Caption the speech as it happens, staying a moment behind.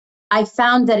I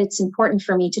found that it's important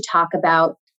for me to talk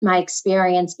about my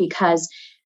experience because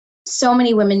so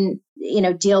many women,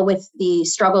 deal with the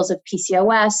struggles of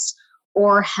PCOS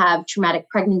or have traumatic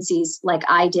pregnancies like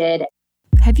I did.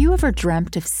 Have you ever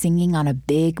dreamt of singing on a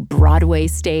big Broadway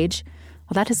stage?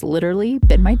 Well, that has literally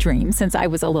been my dream since I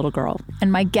was a little girl.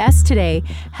 And my guest today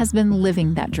has been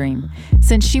living that dream.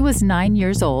 Since she was 9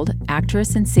 years old,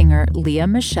 actress and singer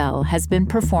Michele has been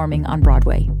performing on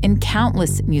Broadway in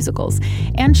countless musicals.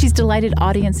 And she's delighted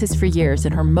audiences for years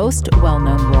in her most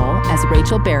well-known role as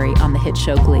Rachel Berry on the hit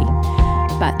show Glee.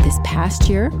 But this past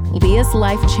year, Leah's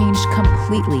life changed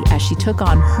completely as she took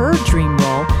on her dream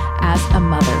role as a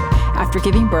mother after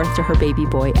giving birth to her baby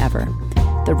boy, Ever.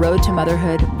 The road to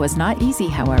motherhood was not easy,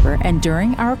 however, and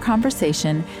during our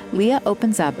conversation, Leah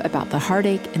opens up about the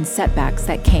heartache and setbacks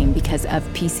that came because of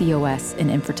PCOS and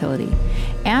infertility.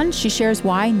 And she shares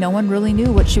why no one really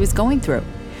knew what she was going through.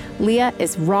 Leah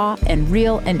is raw and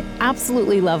real and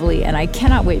absolutely lovely, and I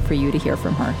cannot wait for you to hear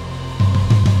from her.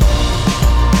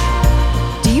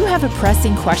 Do you have a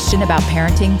pressing question about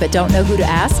parenting but don't know who to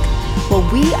ask? Well,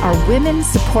 we are women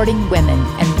supporting women,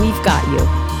 and we've got you.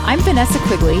 I'm Vanessa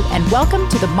Quigley, and welcome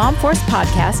to the Mom Force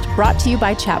podcast brought to you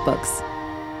by Chatbooks.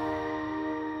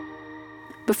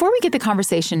 Before we get the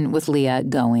conversation with Leah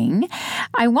going,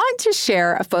 I want to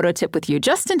share a photo tip with you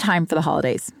just in time for the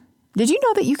holidays. Did you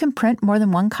know that you can print more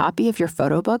than one copy of your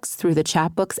photo books through the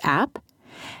Chatbooks app?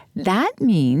 That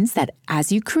means that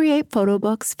as you create photo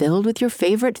books filled with your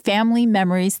favorite family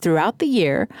memories throughout the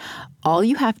year, all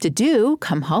you have to do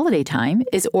come holiday time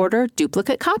is order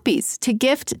duplicate copies to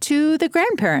gift to the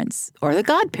grandparents or the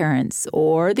godparents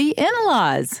or the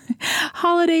in-laws.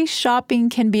 Holiday shopping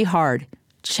can be hard.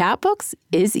 Chatbooks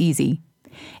is easy.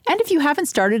 And if you haven't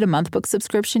started a month book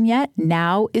subscription yet,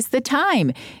 now is the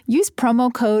time. Use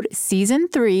promo code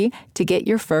SEASON3 to get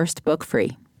your first book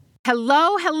free.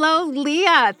 Hello,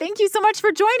 Leah. Thank you so much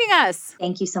for joining us.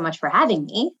 Thank you so much for having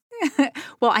me.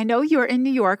 Well, I know you're in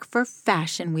New York for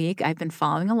Fashion Week. I've been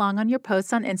following along on your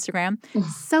posts on Instagram.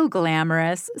 So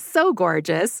glamorous, so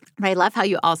gorgeous. But I love how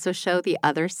you also show the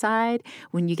other side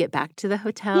when you get back to the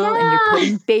hotel and you're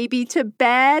putting baby to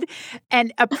bed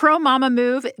and a pro mama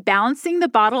move, balancing the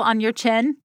bottle on your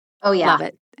chin. Oh, yeah. Love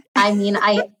it. I mean,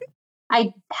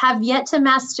 I have yet to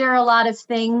master a lot of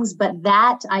things, but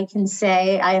that I can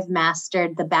say I have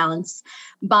mastered the balance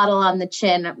bottle on the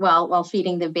chin while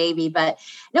feeding the baby. But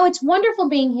no, it's wonderful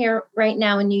being here right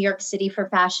now in New York City for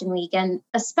Fashion Week. And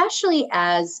especially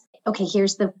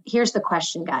here's the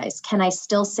question, guys. Can I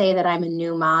still say that I'm a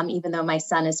new mom, even though my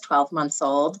son is 12 months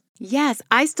old? Yes,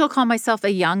 I still call myself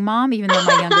a young mom, even though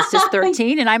my youngest is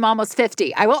 13 and I'm almost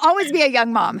 50. I will always be a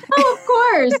young mom. Oh, of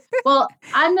course. Well,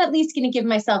 I'm at least going to give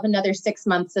myself another 6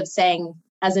 months of saying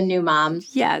as a new mom.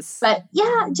 Yes. But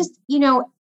yeah, just,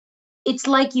 it's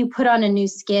like you put on a new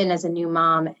skin as a new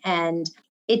mom. And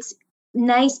it's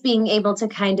nice being able to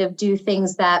kind of do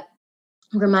things that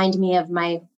remind me of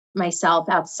myself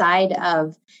outside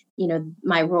of,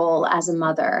 my role as a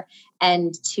mother,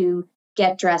 and to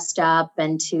get dressed up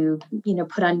and to,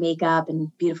 put on makeup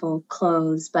and beautiful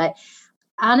clothes. But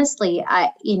honestly,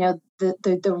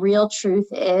 the real truth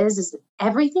is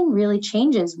everything really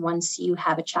changes once you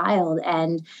have a child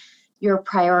and your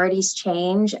priorities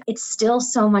change. It's still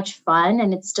so much fun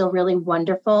and it's still really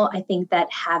wonderful. I think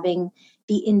that having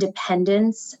the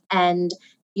independence and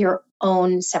your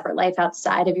own separate life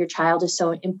outside of your child is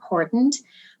so important.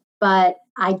 But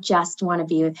I just want to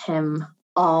be with him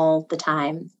all the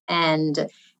time. And,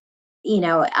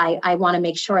 I want to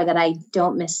make sure that I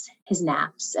don't miss his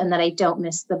naps and that I don't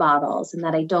miss the bottles and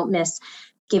that I don't miss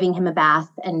giving him a bath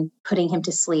and putting him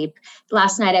to sleep.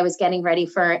 Last night I was getting ready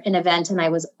for an event and I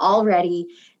was all ready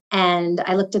and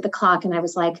I looked at the clock and I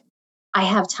was like, I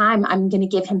have time. I'm going to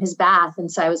give him his bath.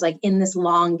 And so I was like in this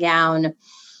long gown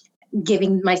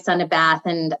giving my son a bath.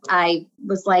 And I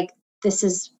was like, this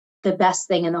is the best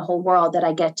thing in the whole world that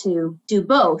I get to do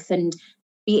both and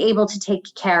be able to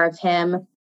take care of him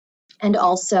and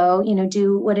also,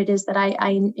 do what it is that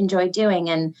I enjoy doing.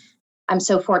 And I'm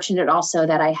so fortunate also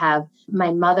that I have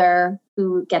my mother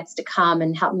who gets to come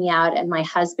and help me out and my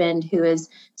husband who is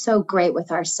so great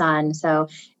with our son. So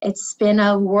it's been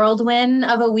a whirlwind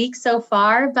of a week so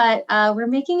far, but we're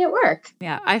making it work.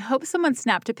 Yeah, I hope someone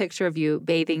snapped a picture of you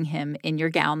bathing him in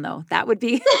your gown, though. That would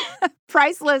be a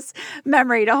priceless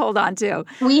memory to hold on to.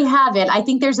 We have it. I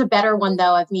think there's a better one,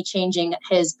 though, of me changing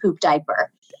his poop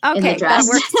diaper. Okay, that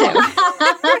works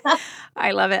too.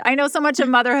 I love it. I know so much of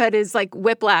motherhood is like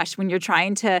whiplash when you're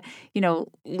trying to,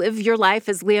 live your life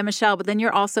as Michele, but then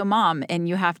you're also mom and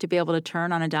you have to be able to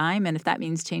turn on a dime. And if that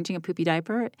means changing a poopy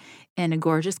diaper in a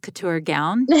gorgeous couture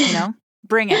gown,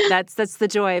 Bring it. That's the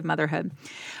joy of motherhood.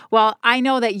 Well, I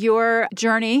know that your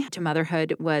journey to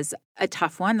motherhood was a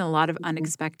tough one, a lot of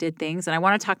unexpected things, and I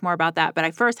want to talk more about that. But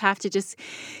I first have to just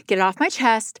get it off my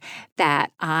chest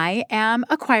that I am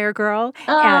a choir girl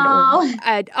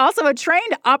and also a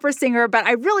trained opera singer, but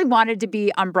I really wanted to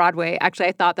be on Broadway. Actually,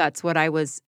 I thought that's what I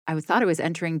thought I was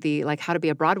entering the how to be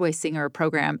a Broadway singer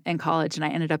program in college, and I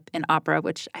ended up in opera,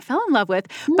 which I fell in love with.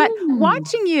 But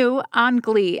watching you on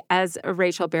Glee as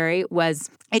Rachel Berry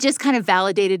it just kind of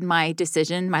validated my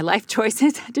decision, my life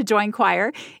choices to join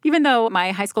choir. Even though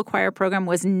my high school choir program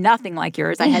was nothing like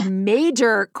yours, I had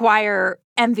major choir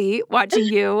envy watching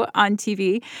you on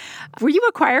TV. Were you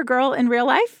a choir girl in real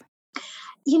life?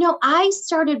 I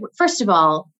started, first of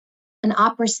all, an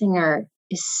opera singer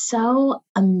is so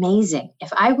amazing.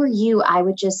 If I were you, I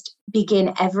would just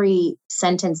begin every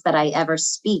sentence that I ever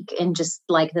speak in just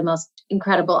like the most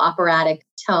incredible operatic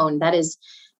tone. That is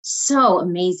so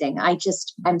amazing.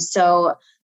 I'm so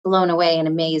blown away and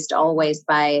amazed always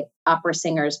by opera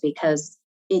singers because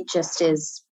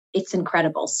it's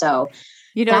incredible. So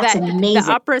that's amazing.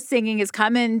 The opera singing has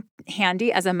come in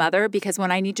handy as a mother because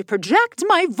when I need to project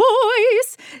my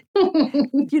voice,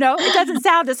 it doesn't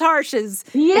sound as harsh as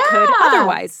it could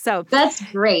otherwise. So that's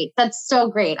great. That's so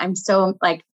great. I'm so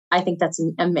I think that's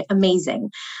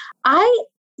amazing. I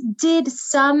did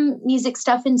some music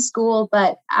stuff in school,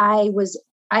 but I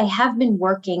have been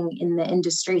working in the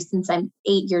industry since I'm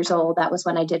 8 years old. That was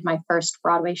when I did my first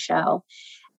Broadway show.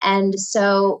 And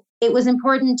so it was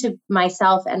important to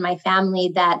myself and my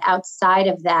family that outside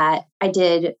of that, I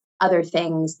did other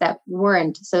things that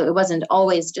weren't. So it wasn't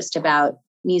always just about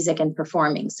music and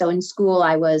performing. So in school,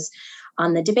 I was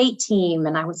on the debate team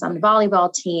and I was on the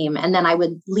volleyball team. And then I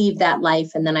would leave that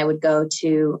life and then I would go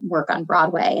to work on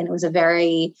Broadway. And it was a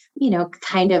very,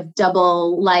 kind of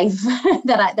double life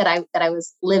that I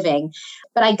was living.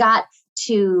 But I got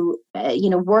to,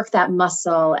 work that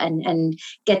muscle and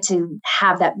get to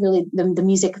have that really, the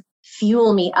music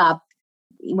fuel me up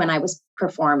when I was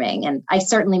performing. And I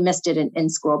certainly missed it in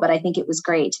school, but I think it was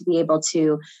great to be able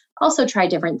to also try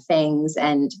different things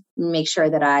and make sure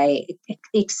that I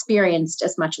experienced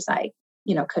as much as I,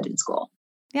 could in school.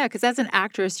 Yeah, because as an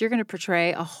actress, you're going to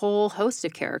portray a whole host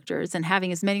of characters, and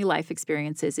having as many life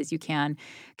experiences as you can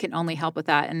only help with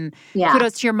that. And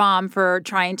kudos to your mom for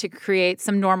trying to create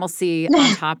some normalcy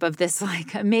on top of this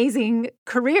amazing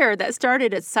career that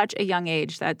started at such a young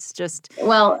age. That's just...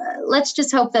 Well, let's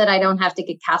just hope that I don't have to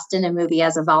get cast in a movie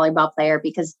as a volleyball player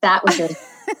because that was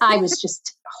I was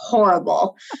just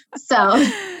horrible. So...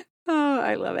 Oh,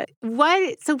 I love it.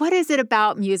 What is it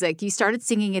about music? You started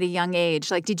singing at a young age.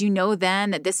 Did you know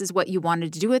then that this is what you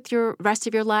wanted to do with your rest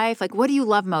of your life? What do you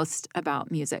love most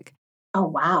about music? Oh,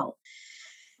 wow.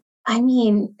 I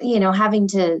mean, having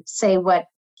to say what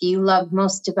you love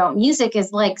most about music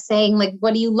is like saying,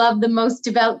 what do you love the most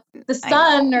about the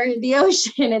sun or the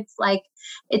ocean?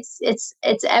 It's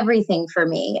it's everything for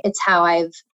me. It's how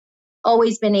I've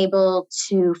always been able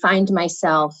to find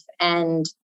myself, and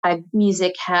I've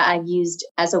used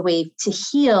as a way to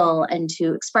heal and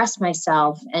to express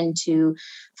myself and to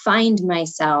find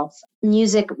myself.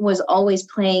 Music was always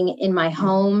playing in my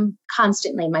home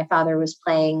constantly. My father was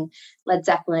playing Led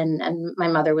Zeppelin and my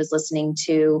mother was listening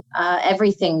to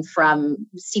everything from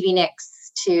Stevie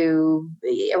Nicks to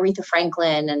Aretha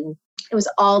Franklin. And it was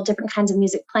all different kinds of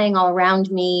music playing all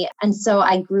around me. And so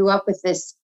I grew up with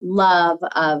this love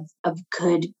of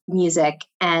good music,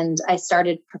 and I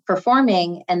started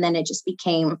performing, and then it just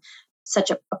became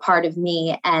such a part of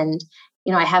me. And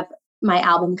I have my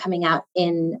album coming out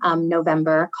in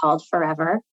November called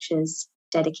Forever, which is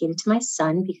dedicated to my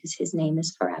son because his name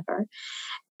is Forever.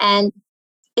 And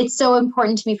it's so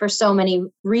important to me for so many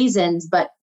reasons,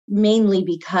 but mainly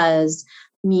because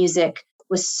music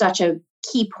was such a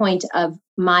key point of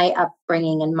my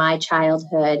upbringing and my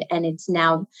childhood, and it's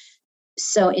now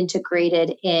so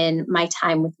integrated in my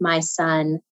time with my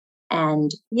son. And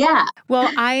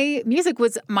well, music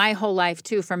was my whole life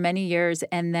too for many years.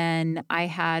 And then I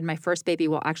had my first baby,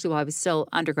 while I was still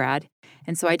undergrad.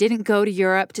 And so I didn't go to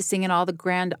Europe to sing in all the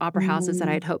grand opera houses that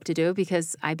I had hoped to do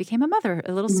because I became a mother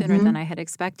a little sooner than I had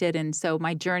expected. And so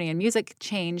my journey in music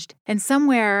changed. And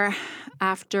somewhere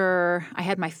after I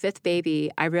had my fifth baby,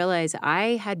 I realized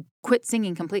I had quit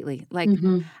singing completely.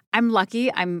 I'm lucky.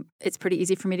 It's pretty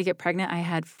easy for me to get pregnant. I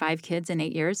had 5 kids in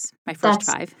 8 years, my first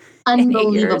 5.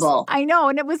 Unbelievable. I know.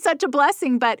 And it was such a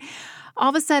blessing. But all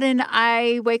of a sudden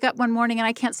I wake up one morning and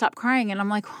I can't stop crying. And I'm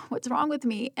like, what's wrong with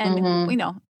me? And,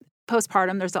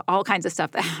 postpartum. There's all kinds of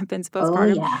stuff that happens Oh,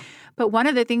 postpartum. yeah. But one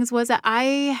of the things was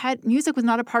that music was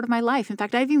not a part of my life. In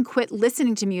fact, I even quit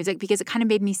listening to music because it kind of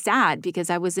made me sad because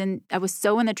I was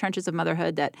so in the trenches of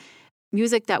motherhood that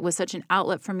music that was such an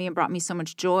outlet for me and brought me so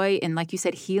much joy and, like you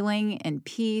said, healing and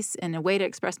peace and a way to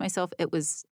express myself, it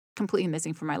was completely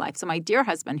missing from my life. So my dear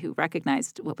husband, who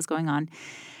recognized what was going on,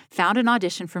 found an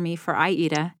audition for me for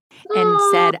Aida and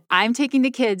said, I'm taking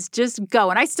the kids, just go.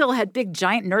 And I still had big,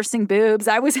 giant nursing boobs.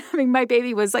 My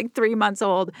baby was like 3 months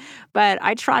old, but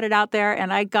I trotted out there and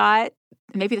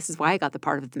maybe this is why I got the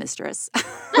part of the mistress,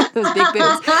 those big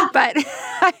boobs. But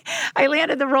I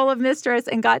landed the role of mistress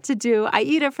and got to do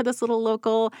Aida for this little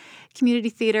local community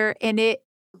theater. And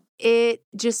it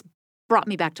just brought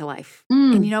me back to life.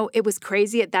 And, it was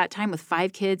crazy at that time with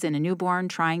 5 kids and a newborn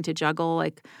trying to juggle,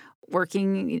 like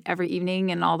working every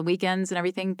evening and all the weekends and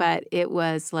everything. But it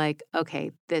was like,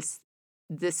 okay, this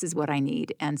is what I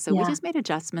need. And so we just made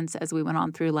adjustments as we went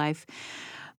on through life.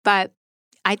 But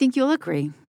I think you'll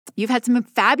agree. You've had some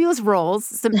fabulous roles,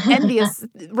 some envious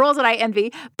roles that I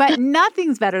envy, but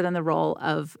nothing's better than the role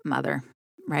of mother,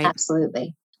 right?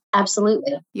 Absolutely.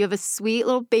 Absolutely. You have a sweet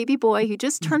little baby boy who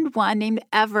just turned 1 named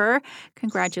Ever.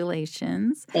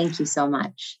 Congratulations. Thank you so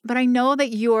much. But I know that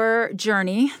your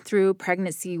journey through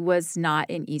pregnancy was not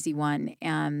an easy one.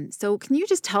 So can you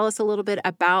just tell us a little bit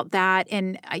about that?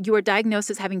 And you were diagnosed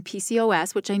as having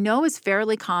PCOS, which I know is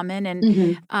fairly common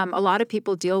and a lot of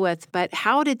people deal with. But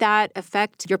how did that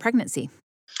affect your pregnancy?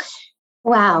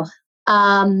 Wow.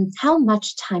 How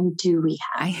much time do we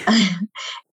have?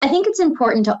 I think it's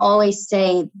important to always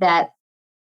say that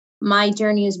my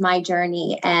journey is my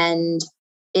journey, and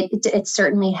it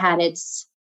certainly had its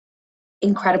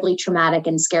incredibly traumatic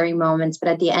and scary moments. But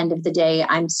at the end of the day,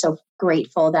 I'm so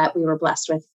grateful that we were blessed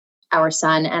with our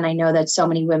son. And I know that so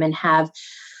many women have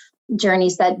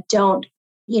journeys that don't,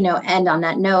 end on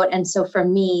that note. And so for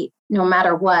me, no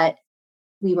matter what,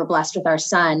 we were blessed with our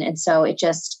son. And so it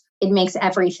makes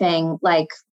everything like,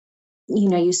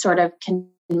 you sort of can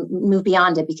move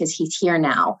beyond it because he's here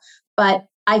now. But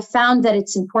I found that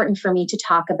it's important for me to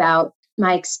talk about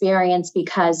my experience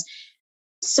because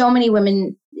so many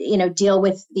women, deal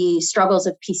with the struggles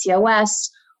of PCOS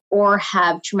or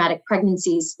have traumatic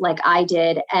pregnancies like I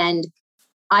did. And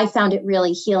I found it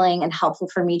really healing and helpful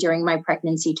for me during my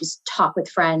pregnancy to talk with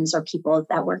friends or people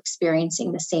that were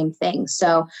experiencing the same thing.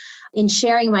 So in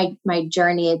sharing my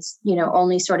journey, it's,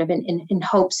 only sort of in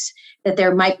hopes that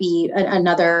there might be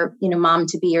another, mom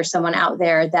to be or someone out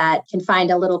there that can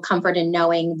find a little comfort in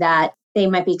knowing that they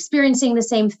might be experiencing the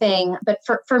same thing. But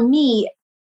for me,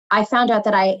 I found out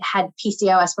that I had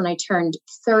PCOS when I turned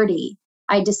 30.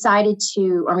 I decided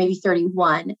to, or maybe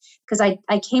 31, because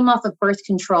I came off of birth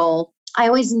control. I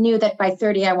always knew that by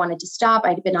 30, I wanted to stop.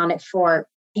 I'd been on it for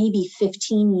maybe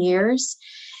 15 years.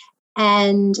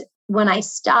 And when I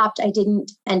stopped, I didn't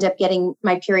end up getting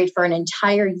my period for an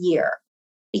entire year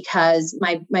because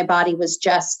my body was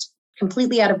just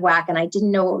completely out of whack and I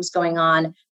didn't know what was going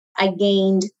on. I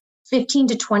gained 15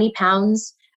 to 20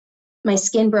 pounds. My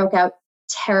skin broke out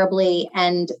terribly.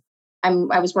 And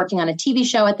I was working on a TV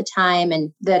show at the time,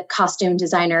 and the costume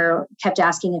designer kept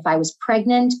asking if I was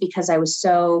pregnant because I was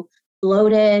so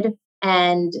bloated,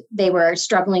 and they were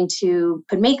struggling to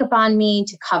put makeup on me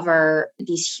to cover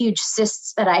these huge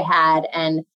cysts that I had.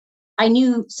 And I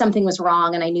knew something was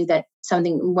wrong, and I knew that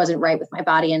something wasn't right with my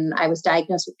body. And I was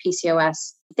diagnosed with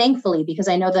PCOS, thankfully, because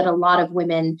I know that a lot of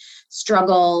women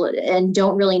struggle and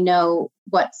don't really know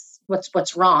what's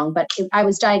wrong. But I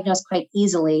was diagnosed quite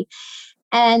easily.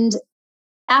 And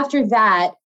after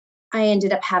that, I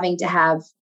ended up having to have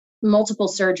multiple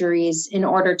surgeries in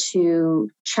order to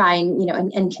try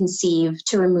and conceive,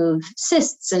 to remove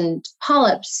cysts and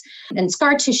polyps and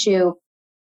scar tissue.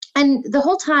 And the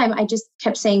whole time I just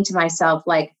kept saying to myself,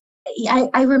 like,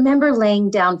 I remember laying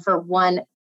down for one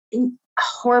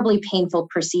horribly painful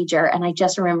procedure. And I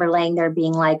just remember laying there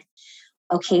being like,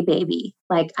 okay, baby,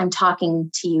 like I'm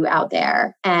talking to you out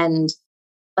there, and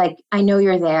like, I know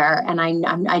you're there, and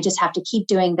I just have to keep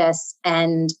doing this.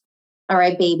 And all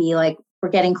right, baby, like we're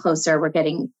getting closer. We're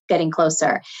getting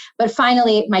closer. But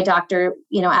finally, my doctor,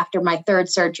 after my third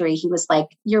surgery, he was like,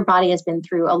 your body has been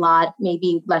through a lot.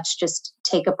 Maybe let's just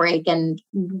take a break and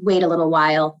wait a little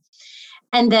while.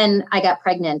 And then I got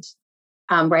pregnant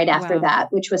right after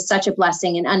that, which was such a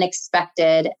blessing and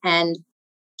unexpected. And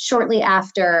shortly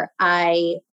after,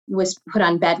 I was put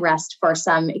on bed rest for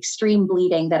some extreme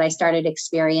bleeding that I started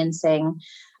experiencing,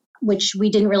 which we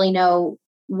didn't really know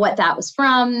what that was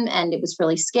from. And it was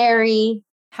really scary.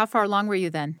 How far along were you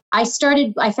then? I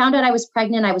found out I was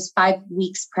pregnant. I was 5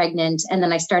 weeks pregnant. And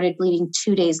then I started bleeding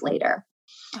 2 days later.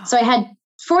 Oh. So I had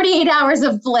 48 hours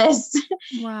of bliss.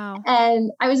 Wow.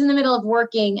 And I was in the middle of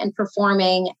working and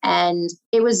performing, and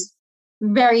it was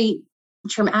very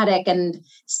traumatic and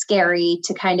scary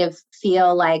to kind of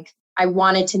feel like I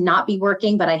wanted to not be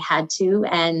working, but I had to.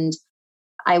 And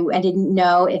I didn't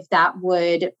know if that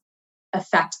would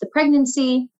affect the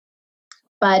pregnancy,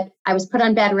 but I was put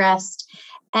on bed rest.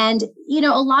 And,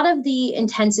 a lot of the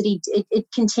intensity, it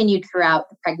continued throughout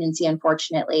the pregnancy,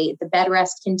 unfortunately. The bed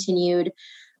rest continued.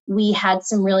 We had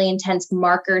some really intense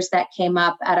markers that came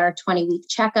up at our 20-week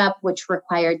checkup, which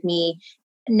required me.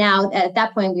 Now, at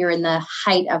that point, we were in the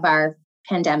height of our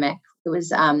pandemic. It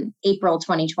was April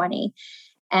 2020.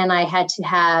 And I had to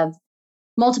have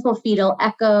multiple fetal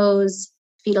echoes,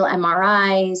 fetal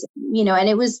MRIs, and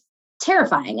it was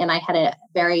terrifying. And I had a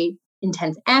very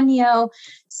intense amnio.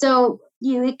 So,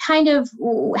 it kind of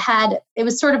it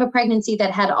was sort of a pregnancy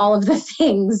that had all of the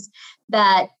things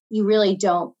that you really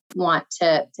don't want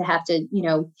to have to,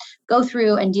 go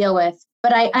through and deal with.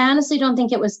 But I honestly don't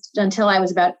think it was until I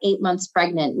was about 8 months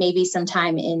pregnant, maybe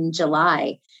sometime in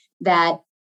July, that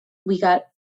we got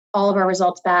all of our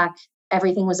results back.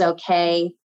 Everything was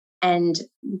okay. And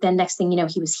then next thing you know,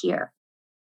 he was here.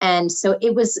 And so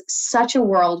it was such a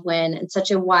whirlwind and such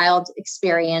a wild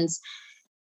experience.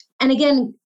 And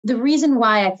again, the reason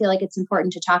why I feel like it's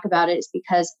important to talk about it is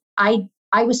because I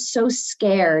was so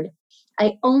scared.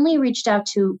 I only reached out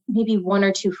to maybe one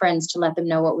or two friends to let them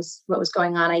know what was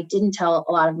going on. I didn't tell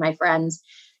a lot of my friends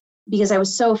because I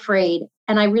was so afraid.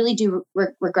 And I really do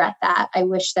regret that. I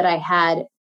wish that I had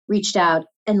reached out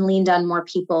and leaned on more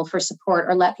people for support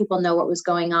or let people know what was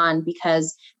going on,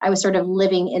 because I was sort of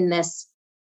living in this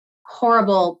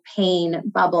horrible pain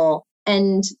bubble.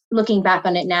 And looking back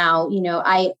on it now,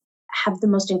 I have the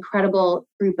most incredible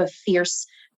group of fierce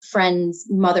friends,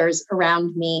 mothers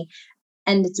around me.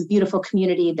 And it's a beautiful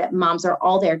community that moms are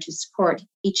all there to support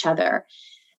each other.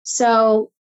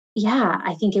 So, yeah,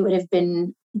 I think it would have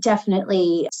been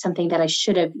definitely something that I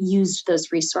should have used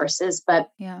those resources. But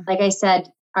like I said,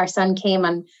 our son came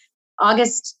on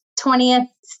August 20th,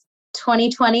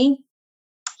 2020.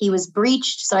 He was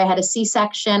breached, so I had a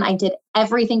C-section. I did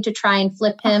everything to try and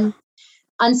flip him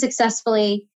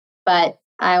unsuccessfully, but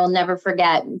I will never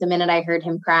forget the minute I heard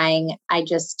him crying. I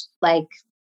just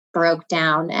broke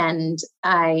down, and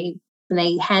when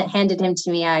they handed him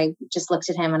to me, I just looked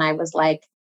at him and I was like,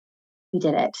 "We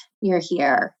did it. You're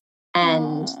here."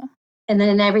 And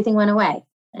then everything went away.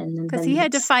 And because he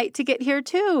had to fight to get here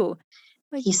too.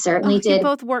 He certainly did. You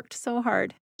both worked so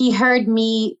hard. He heard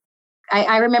me.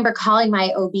 I remember calling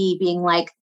my OB being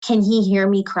like, "Can he hear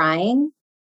me crying?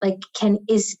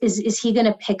 Is he going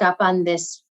to pick up on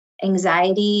this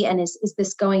anxiety? And is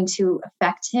this going to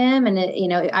affect him?" And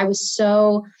I was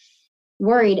so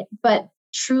worried, but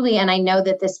truly, and I know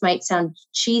that this might sound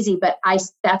cheesy, but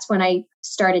that's when I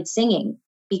started singing,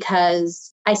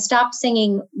 because I stopped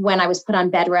singing when I was put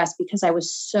on bed rest because I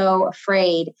was so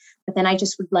afraid. But then I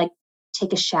just would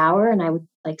take a shower and I would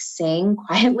sing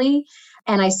quietly.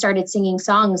 And I started singing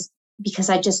songs because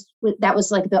that was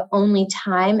the only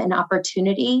time and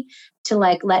opportunity to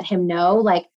let him know,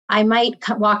 I might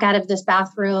walk out of this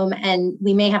bathroom and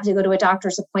we may have to go to a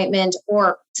doctor's appointment,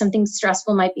 or something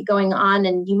stressful might be going on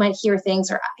and you might hear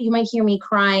things, or you might hear me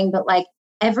crying, but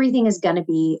everything is going to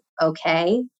be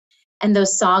okay. And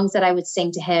those songs that I would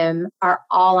sing to him are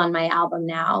all on my album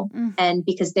now. And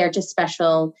because they're just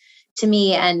special to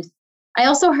me. And I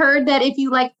also heard that if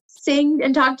you sing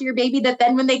and talk to your baby, that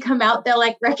then when they come out, they'll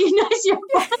recognize your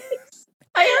voice.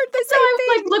 I heard this. So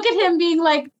I would look at him being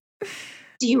like,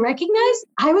 "Do you recognize?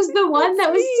 I was the one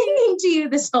that was singing to you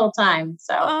this whole time."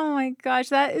 So, oh my gosh,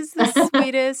 that is the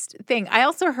sweetest thing. I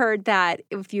also heard that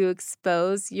if you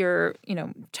expose your,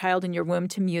 child in your womb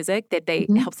to music, that they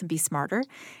helps them be smarter.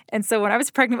 And so when I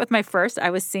was pregnant with my first, I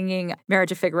was singing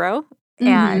Marriage of Figaro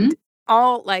and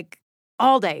all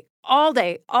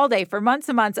day for months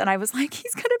and months. And I was like,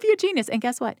 he's going to be a genius. And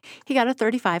guess what? He got a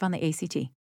 35 on the ACT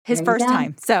his first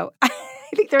time. So I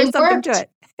think there's something to it.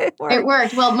 It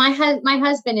worked. Well, my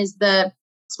husband is the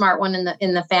smart one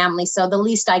in the family, so the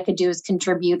least I could do is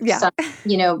contribute some,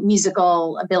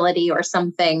 musical ability or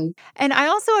something. And I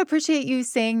also appreciate you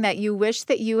saying that you wish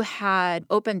that you had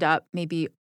opened up maybe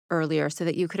earlier so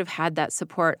that you could have had that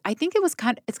support. I think it's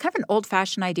kind of an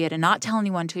old-fashioned idea to not tell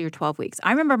anyone until you're 12 weeks.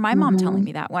 I remember my mom telling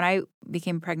me that when I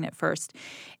became pregnant first.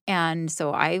 And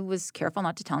so I was careful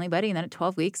not to tell anybody. And then at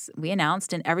 12 weeks, we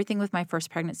announced, and everything with my first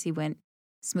pregnancy went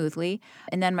smoothly.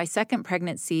 And then my second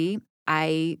pregnancy,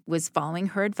 I was following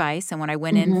her advice. And when I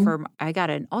went in I got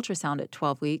an ultrasound at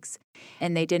 12 weeks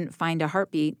and they didn't find a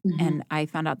heartbeat. And I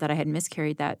found out that I had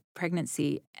miscarried that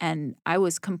pregnancy and I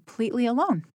was completely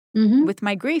alone. with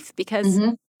my grief because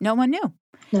Mm-hmm. no one knew.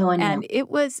 No one And knew. it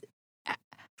was,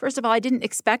 first of all, I didn't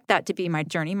expect that to be my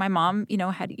journey. My mom,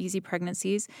 had easy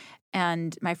pregnancies.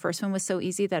 And my first one was so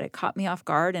easy that it caught me off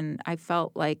guard. And I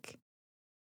felt like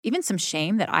even some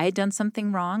shame that I had done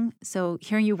something wrong. So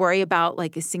hearing you worry about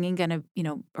like, is singing going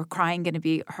to, or crying going to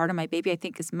be hard on my baby? I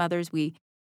think as mothers, we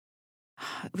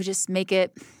just make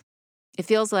it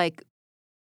feels like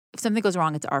if something goes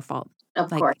wrong, it's our fault.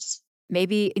 Of Like course.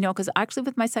 maybe, because actually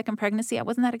with my second pregnancy, I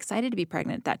wasn't that excited to be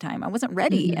pregnant at that time. I wasn't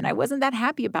ready and I wasn't that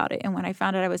happy about it. And when I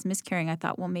found out I was miscarrying, I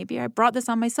thought, well, maybe I brought this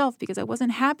on myself because I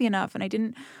wasn't happy enough and I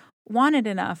didn't want it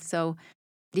enough. So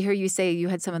to hear you say you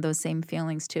had some of those same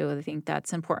feelings too, I think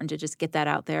that's important to just get that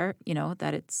out there,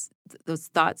 that it's those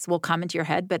thoughts will come into your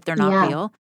head, but they're not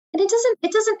real. And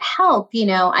it doesn't help,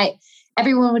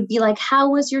 everyone would be like,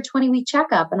 how was your 20-week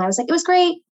checkup? And I was like, it was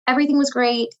great. Everything was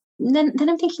great. And then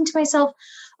I'm thinking to myself,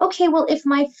 okay, well, if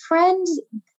my friend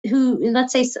who,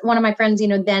 let's say one of my friends,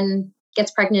 then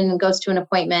gets pregnant and goes to an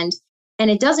appointment and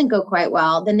it doesn't go quite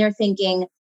well, then they're thinking,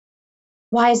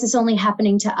 why is this only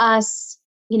happening to us?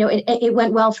 It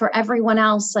went well for everyone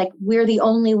else. Like we're the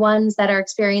only ones that are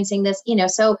experiencing this,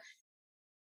 so,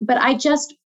 but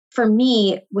for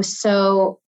me, was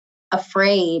so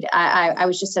afraid. I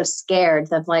was just so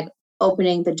scared of like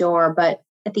opening the door. But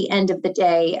at the end of the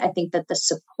day, I think that the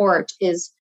support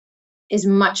is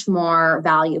much more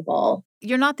valuable.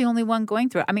 You're not the only one going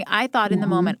through it. I mean, I thought in the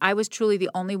moment I was truly the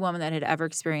only woman that had ever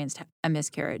experienced a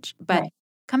miscarriage. But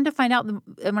come to find out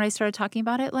when I started talking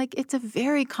about it, like it's a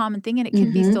very common thing and it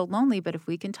can be so lonely. But if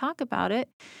we can talk about it,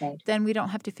 then we don't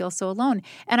have to feel so alone.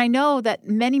 And I know that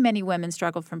many, many women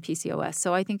struggle from PCOS.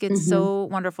 So I think it's so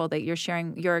wonderful that you're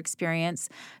sharing your experience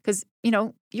because,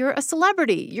 you're a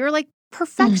celebrity. You're like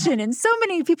perfection in so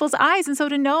many people's eyes. And so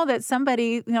to know that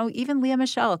somebody, even Leah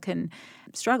Michele can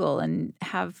struggle and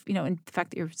have, and the fact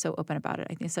that you're so open about it,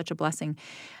 I think is such a blessing.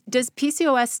 Does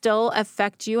PCOS still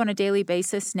affect you on a daily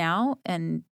basis now?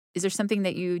 And is there something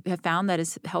that you have found that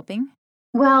is helping?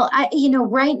 Well,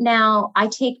 right now I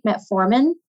take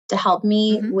metformin to help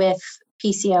me with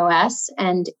PCOS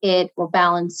and it will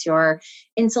balance your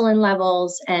insulin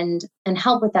levels and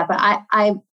help with that. But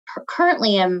I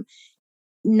currently am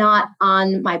not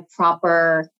on my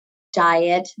proper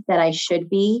diet that I should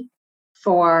be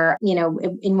for,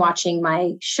 in watching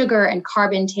my sugar and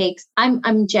carb intakes.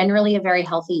 I'm generally a very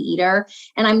healthy eater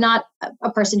and I'm not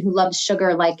a person who loves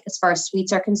sugar, like as far as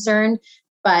sweets are concerned,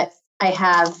 but I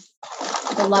have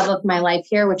the love of my life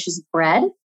here, which is bread.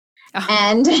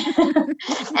 And,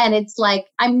 and it's like,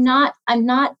 I'm not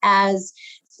as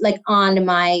like on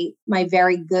my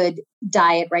very good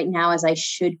diet right now as I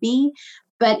should be.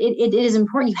 But it is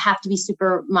important. You have to be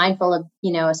super mindful of,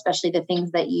 especially the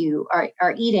things that you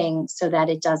are eating so that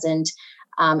it doesn't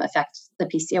affect the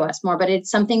PCOS more. But it's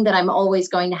something that I'm always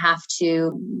going to have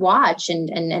to watch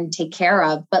and take care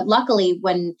of. But luckily,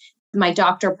 when my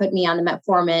doctor put me on the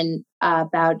metformin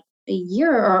about a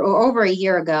year or over a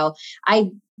year ago,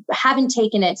 I haven't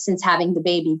taken it since having the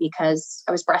baby because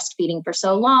I was breastfeeding for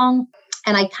so long.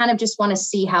 And I kind of just want to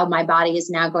see how my body is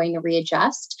now going to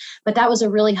readjust. But that was a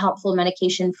really helpful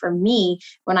medication for me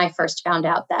when I first found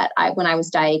out that when I was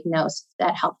diagnosed,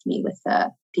 that helped me with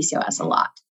the PCOS a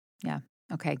lot. Yeah.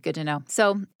 Okay. Good to know.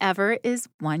 So Ever is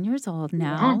 1 year old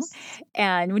now. Yes.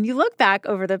 And when you look back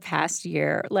over the past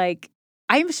year, like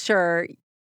I'm sure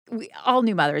all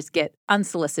new mothers get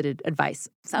unsolicited advice.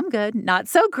 Some good, not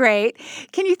so great.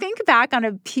 Can you think back on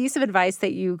a piece of advice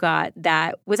that you got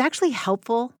that was actually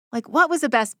helpful? Like, what was the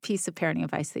best piece of parenting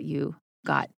advice that you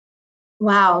got?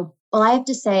 Wow. Well, I have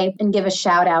to say and give a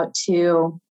shout out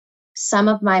to some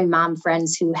of my mom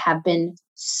friends who have been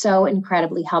so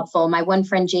incredibly helpful. My one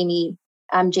friend, Jamie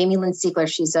Lynn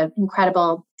Siegler, she's an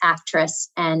incredible actress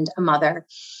and a mother.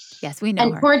 Yes, we know her.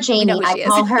 And poor Jamie,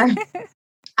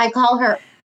 I call her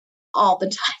all the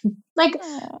time. Like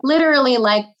literally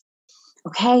like,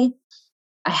 okay,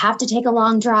 I have to take a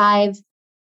long drive.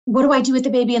 What do I do with the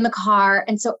baby in the car?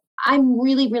 And so I'm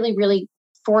really, really, really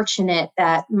fortunate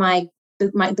that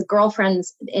the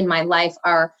girlfriends in my life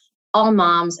are all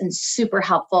moms and super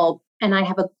helpful. And I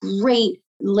have a great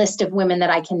list of women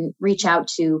that I can reach out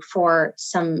to for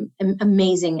some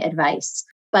amazing advice.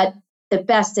 But the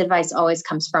best advice always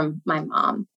comes from my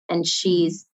mom. And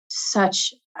she's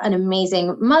such an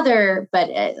amazing mother, but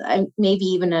maybe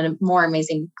even a more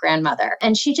amazing grandmother.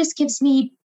 And she just gives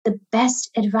me the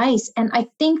best advice. And I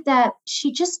think that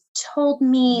she just told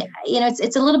me,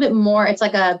 it's a little bit more, it's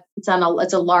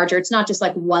a larger, it's not just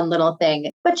like one little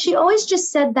thing, but she always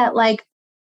just said that like,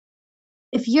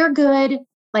 if you're good,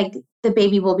 like the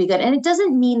baby will be good. And it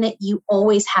doesn't mean that you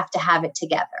always have to have it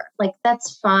together. Like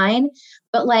that's fine.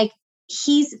 But like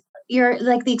you're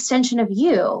like the extension of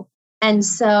you. And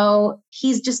so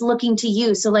he's just looking to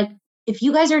you. So like if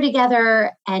you guys are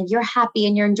together and you're happy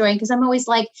and you're enjoying, because I'm always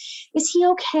like, is he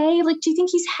okay? Like, do you think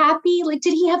he's happy? Like,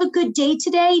 did he have a good day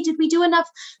today? Did we do enough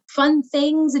fun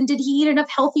things? And did he eat enough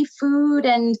healthy food?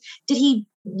 And did he,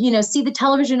 see the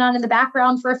television on in the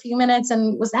background for a few minutes?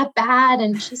 And was that bad?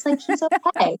 And she's like, he's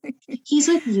okay. He's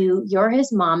with you. You're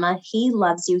his mama. He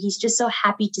loves you. He's just so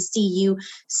happy to see you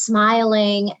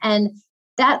smiling. And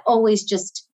that always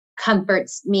just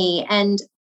comforts me. And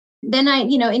then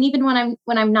and even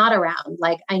when I'm not around,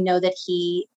 like I know that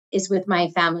he is with my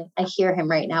family. I hear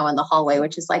him right now in the hallway,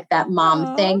 which is like that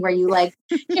mom thing where you like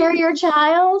hear your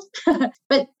child.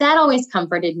 But that always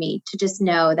comforted me to just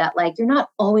know that like, you're not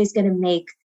always going to make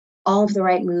all of the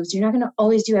right moves. You're not going to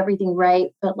always do everything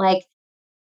right. But like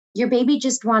your baby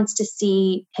just wants to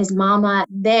see his mama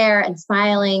there and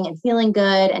smiling and feeling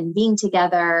good and being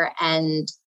together. And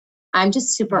I'm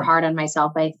just super hard on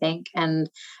myself, I think. And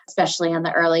especially on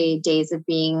the early days of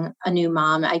being a new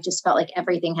mom, I just felt like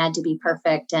everything had to be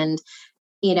perfect. And,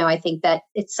 I think that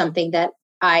it's something that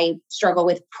I struggle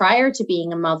with prior to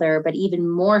being a mother, but even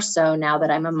more so now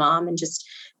that I'm a mom, and just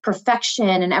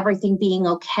perfection and everything being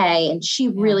okay. And she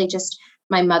really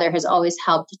my mother has always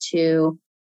helped to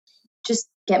just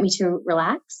get me to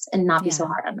relax and not be so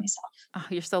hard on myself. Oh,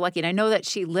 you're so lucky. And I know that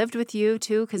she lived with you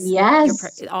too,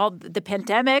 because all the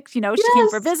pandemic, she came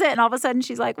for a visit, and all of a sudden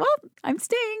she's like, well, I'm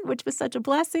staying, which was such a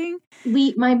blessing.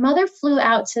 My mother flew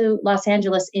out to Los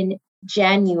Angeles in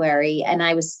January, and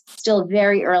I was still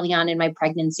very early on in my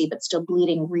pregnancy, but still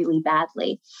bleeding really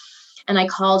badly. And I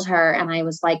called her and I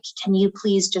was like, can you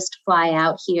please just fly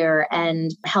out here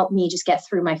and help me just get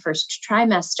through my first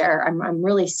trimester? I'm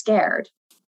really scared.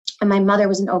 And my mother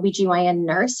was an OBGYN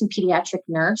nurse and pediatric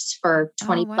nurse for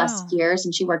 20 plus years.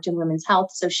 And she worked in women's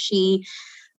health. So she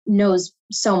knows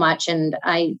so much. And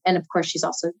of course, she's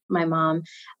also my mom.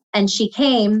 And she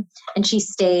came and she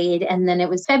stayed. And then it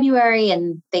was February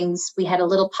and we had a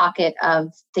little pocket of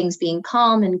things being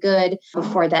calm and good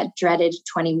before that dreaded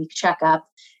 20-week checkup.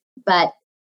 But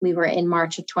we were in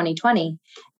March of 2020.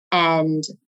 And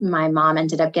my mom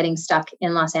ended up getting stuck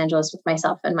in Los Angeles with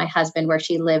myself and my husband, where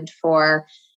she lived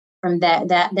from then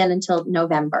until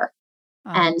November.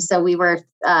 And so we were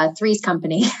Three's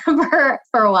Company for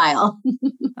a while.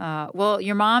 Well,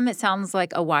 your mom, it sounds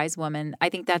like a wise woman. I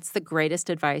think that's the greatest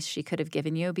advice she could have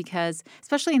given you, because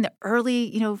especially in the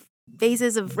early,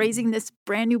 phases of raising this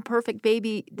brand new perfect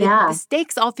baby, the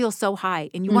stakes all feel so high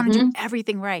and you want to do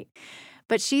everything right.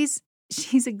 But she's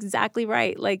exactly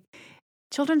right. Like,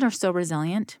 children are so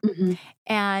resilient.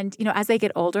 And, as they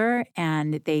get older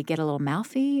and they get a little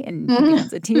mouthy and he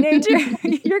becomes a teenager,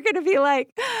 you're going to be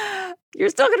like, you're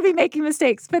still going to be making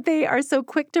mistakes, but they are so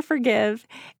quick to forgive.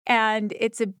 And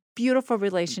it's a beautiful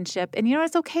relationship. And,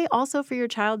 it's okay also for your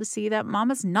child to see that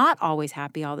mama's not always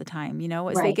happy all the time.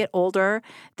 As they get older,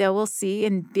 they will see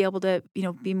and be able to,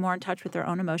 be more in touch with their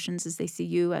own emotions as they see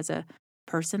you as a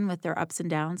person with their ups and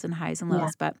downs and highs and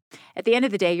lows. But at the end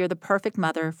of the day, you're the perfect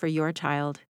mother for your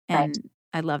child. And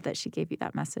I love that she gave you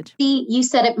that message. See, you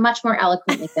said it much more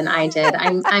eloquently than I did.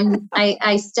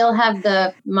 I still have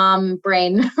the mom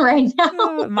brain right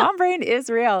now. Mom brain is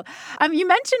real. You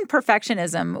mentioned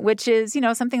perfectionism, which is,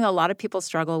 something that a lot of people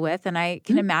struggle with. And I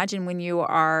can imagine when you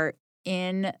are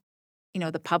in,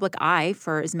 the public eye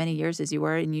for as many years as you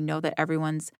were, and that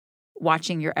everyone's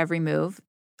watching your every move.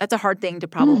 That's a hard thing to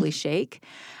probably shake.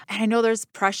 And I know there's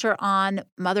pressure on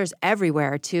mothers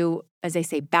everywhere to, as they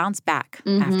say, bounce back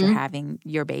after having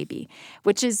your baby,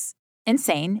 which is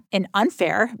insane and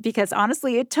unfair, because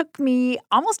honestly, it took me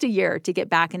almost a year to get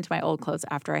back into my old clothes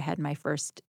after I had my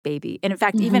first baby. And in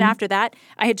fact, even after that,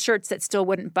 I had shirts that still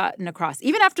wouldn't button across.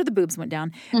 Even after the boobs went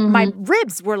down, my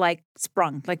ribs were like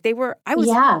sprung. Like I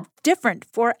was different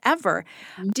forever.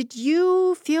 Did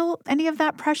you feel any of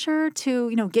that pressure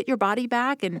to, get your body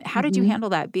back? And how did you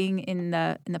handle that being in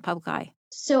the public eye?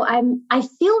 So I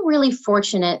feel really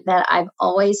fortunate that I've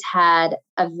always had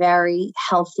a very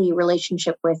healthy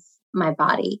relationship with my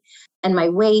body and my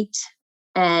weight.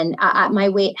 And my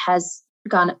weight has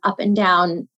gone up and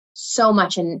down so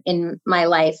much in my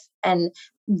life, and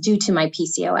due to my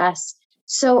PCOS.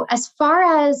 So as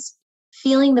far as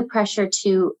feeling the pressure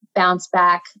to bounce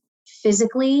back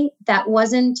physically, that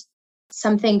wasn't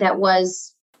something that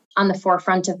was on the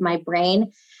forefront of my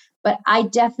brain, but I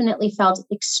definitely felt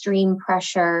extreme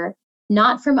pressure,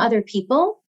 not from other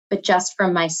people, but just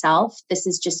from myself. This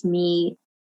is just me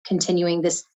continuing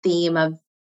this theme of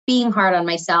being hard on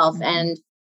myself and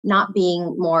not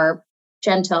being more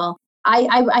gentle.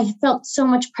 I felt so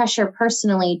much pressure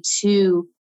personally to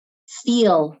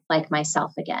feel like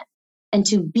myself again and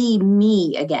to be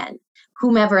me again,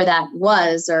 whomever that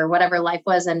was or whatever life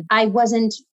was. And I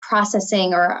wasn't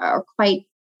processing or quite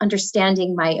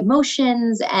understanding my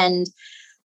emotions. And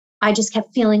I just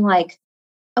kept feeling like,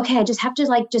 okay, I just have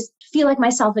to just feel like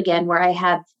myself again, where I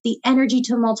have the energy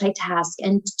to multitask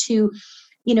and to,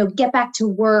 get back to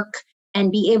work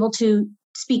and be able to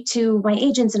speak to my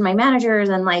agents and my managers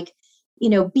and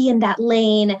be in that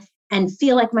lane and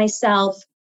feel like myself.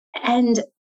 And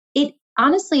it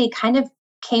honestly kind of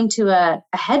came to a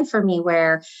head for me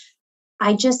where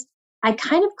I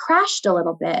kind of crashed a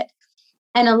little bit.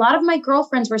 And a lot of my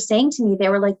girlfriends were saying to me, they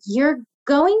were like,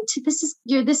 this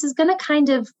is going to kind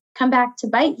of come back to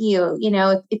bite you,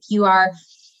 if you are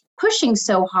pushing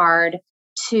so hard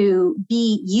to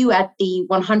be you at the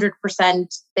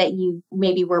 100% that you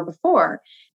maybe were before.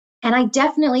 And I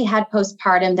definitely had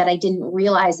postpartum that I didn't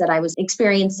realize that I was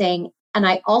experiencing. And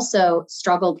I also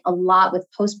struggled a lot with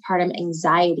postpartum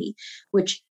anxiety,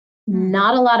 which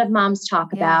not a lot of moms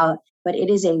talk about, but it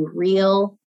is a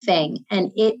real thing.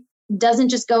 And it doesn't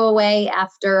just go away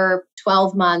after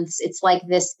 12 months. It's like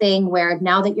this thing where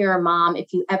now that you're a mom,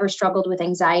 if you ever struggled with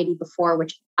anxiety before,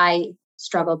 which I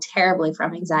struggled terribly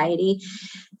from anxiety,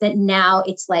 that now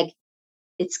it's like,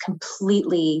 it's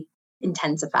completely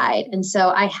intensified. And so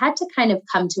I had to kind of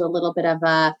come to a little bit of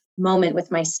a moment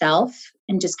with myself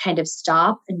and just kind of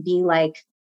stop and be like,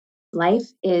 life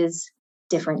is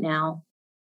different now.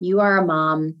 You are a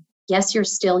mom. Yes, you're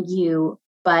still you,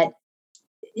 but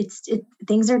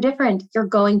things are different. You're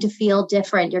going to feel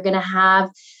different. You're going to have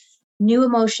new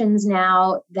emotions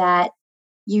now that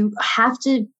you have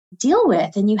to deal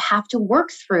with and you have to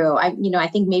work through. I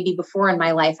think maybe before in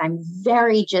my life, I'm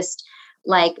very just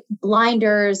like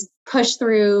blinders, push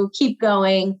through, keep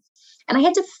going. And I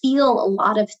had to feel a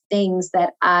lot of things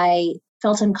that I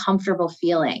felt uncomfortable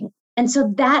feeling. And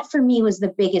so that for me was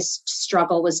the biggest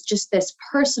struggle, was just this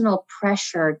personal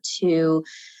pressure to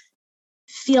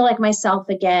feel like myself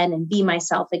again and be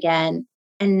myself again.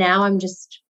 And now I'm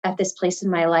just at this place in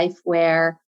my life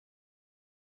where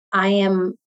I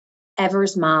am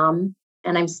Ever's mom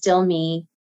and I'm still me.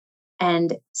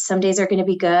 And some days are going to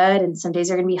be good and some days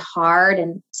are going to be hard.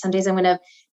 And some days I'm going to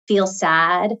feel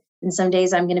sad and some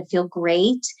days I'm going to feel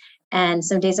great. And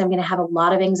some days I'm going to have a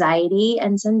lot of anxiety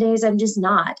and some days I'm just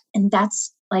not. And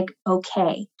that's like,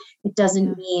 okay. It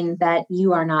doesn't mean that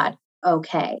you are not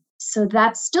okay. So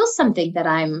that's still something that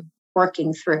I'm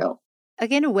working through.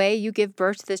 Again, a way you give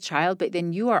birth to this child, but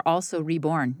then you are also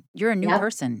reborn. You're a new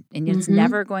person and it's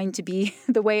never going to be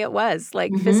the way it was,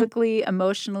 like physically,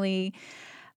 emotionally,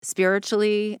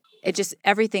 spiritually. It just,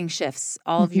 everything shifts.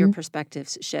 All of your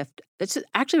perspectives shift. It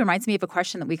actually reminds me of a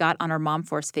question that we got on our Mom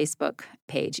Force Facebook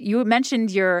page. You mentioned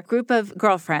your group of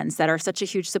girlfriends that are such a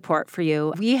huge support for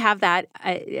you. We have that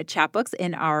chat books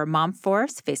in our Mom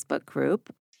Force Facebook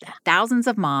group. Thousands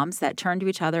of moms that turn to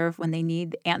each other when they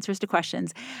need answers to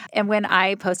questions. And when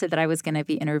I posted that I was going to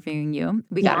be interviewing you,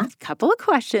 we got a couple of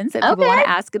questions that people want to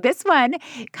ask. This one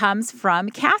comes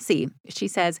from Cassie. She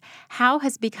says, how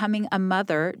has becoming a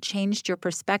mother changed your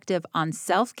perspective on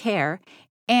self-care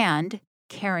and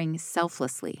caring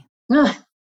selflessly?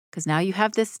 Because now you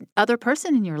have this other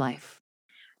person in your life.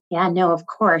 Yeah, no, of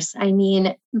course. I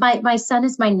mean, my son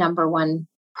is my number one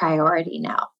priority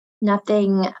now.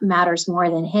 Nothing matters more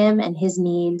than him and his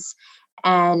needs.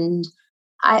 And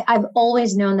I've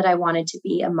always known that I wanted to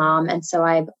be a mom. And so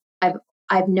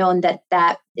I've known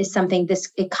that is something,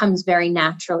 it comes very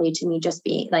naturally to me, just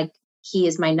being like, he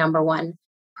is my number one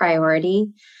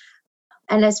priority.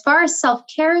 And as far as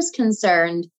self-care is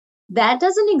concerned, that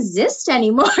doesn't exist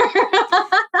anymore.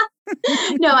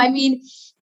 No, I mean,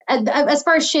 as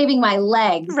far as shaving my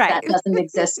legs, that doesn't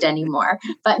exist anymore.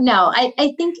 But no,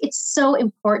 I think it's so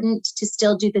important to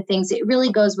still do the things. It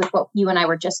really goes with what you and I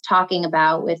were just talking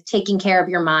about with taking care of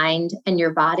your mind and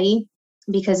your body,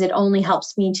 because it only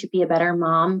helps me to be a better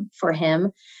mom for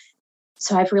him.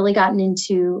 So I've really gotten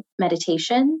into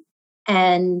meditation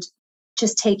and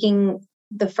just taking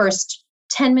the first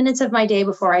 10 minutes of my day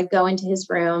before I go into his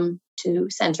room to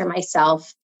center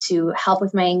myself, to help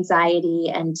with my anxiety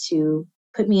and to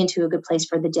put me into a good place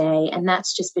for the day. And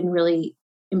that's just been really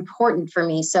important for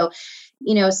me. So,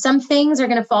 some things are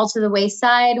going to fall to the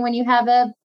wayside when you have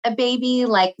a baby.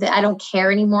 Like I don't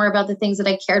care anymore about the things that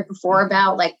I cared before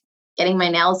about, like getting my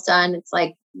nails done. It's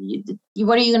like,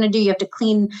 what are you going to do? You have to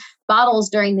clean bottles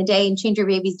during the day and change your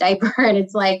baby's diaper. And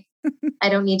it's like, I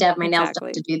don't need to have my nails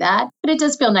done to do that. But it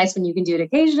does feel nice when you can do it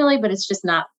occasionally, but it's just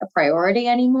not a priority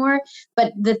anymore.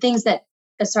 But the things that,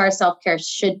 as far as self-care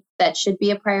should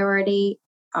be a priority,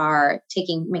 are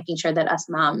making sure that us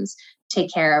moms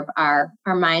take care of our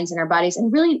minds and our bodies.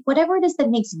 And really, whatever it is that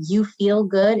makes you feel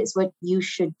good is what you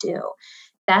should do.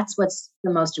 That's what's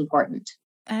the most important.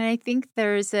 And I think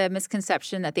there's a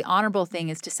misconception that the honorable thing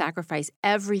is to sacrifice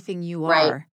everything you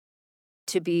Right. are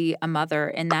to be a mother,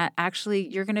 and that actually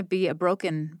you're going to be a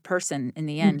broken person in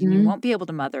the end, and you won't be able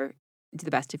to mother to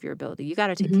the best of your ability. You got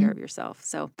to take care of yourself.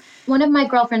 So one of my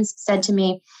girlfriends said to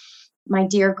me, my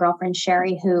dear girlfriend,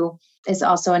 Sherry, who is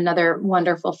also another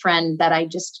wonderful friend that I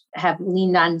just have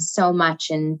leaned on so much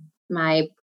in my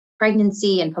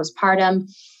pregnancy and postpartum.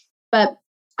 But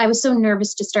I was so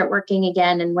nervous to start working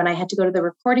again. And when I had to go to the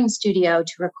recording studio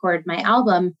to record my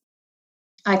album,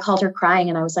 I called her crying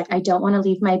and I was like, I don't want to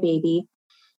leave my baby.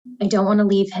 I don't want to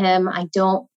leave him. I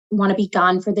don't want to be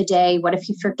gone for the day. What if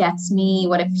he forgets me?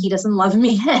 What if he doesn't love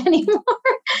me anymore?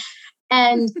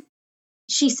 And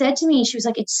she said to me, she was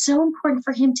like, it's so important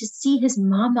for him to see his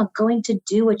mama going to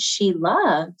do what she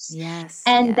loves. Yes.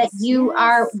 And that you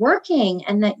are working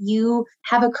and that you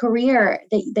have a career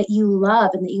that you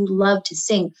love and that you love to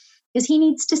sing. Because he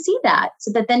needs to see that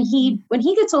so that then when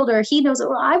he gets older, he knows,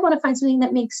 well, I want to find something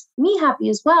that makes me happy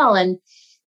as well. And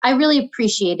I really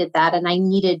appreciated that. And I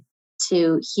needed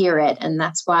to hear it. And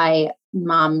that's why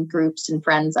mom groups and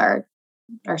friends are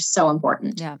so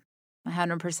important. Yeah,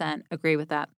 100% agree with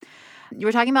that. You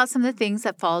were talking about some of the things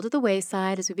that fall to the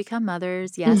wayside as we become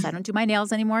mothers. Yes, I don't do my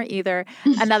nails anymore either.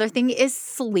 Another thing is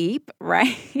sleep,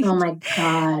 right? Oh my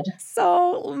God.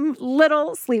 So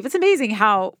little sleep. It's amazing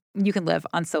how you can live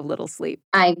on so little sleep.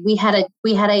 We had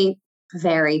a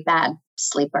very bad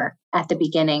sleeper at the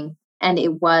beginning, and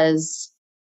it's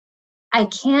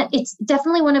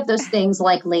definitely one of those things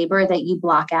like labor that you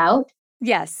block out.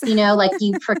 Yes. Like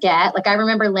you forget. Like I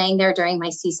remember laying there during my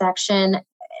C-section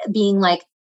being like,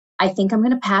 I think I'm going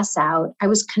to pass out. I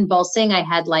was convulsing. I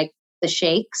had like the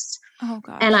shakes. Oh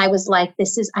gosh. And I was like, I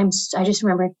just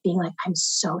remember being like, I'm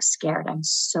so scared. I'm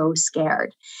so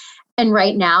scared. And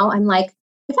right now I'm like,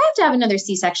 if I have to have another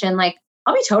C-section, like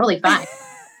I'll be totally fine.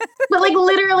 But like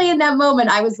literally in that moment,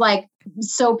 I was like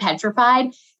so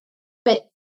petrified. But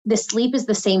the sleep is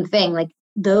the same thing. Like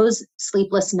those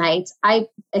sleepless nights, I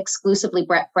exclusively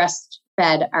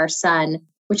breastfed our son,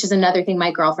 which is another thing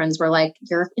my girlfriends were like,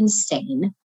 you're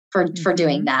insane for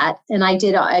doing that. And I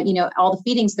did, all the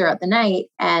feedings throughout the night,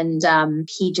 and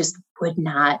he just would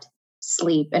not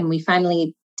sleep. And we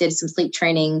finally did some sleep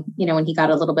training, when he got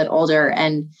a little bit older.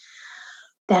 And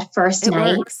that first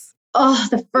night,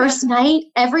 the first night,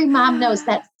 every mom knows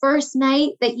that first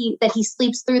night that he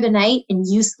sleeps through the night and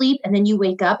you sleep, and then you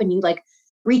wake up and you like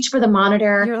reach for the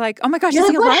monitor. You're like, oh my gosh, is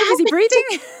he alive? Is he breathing?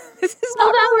 This is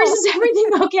 12 hours. Is everything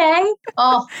okay?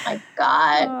 Oh my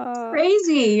God.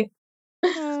 Crazy.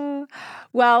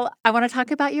 Well, I want to talk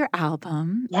about your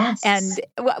album. Yes. And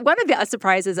one of the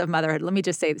surprises of motherhood, let me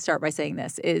just start by saying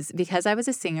this, is because I was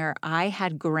a singer, I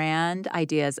had grand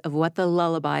ideas of what the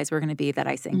lullabies were going to be that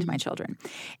I sang to my children.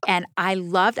 And I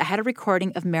had a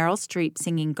recording of Meryl Streep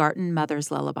singing Garton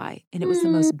Mother's Lullaby. And it was the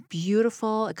most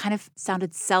beautiful, it kind of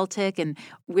sounded Celtic, and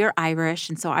we're Irish.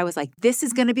 And so I was like, this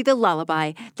is going to be the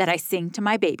lullaby that I sing to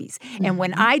my babies. And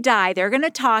when I die, they're going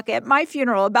to talk at my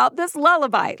funeral about this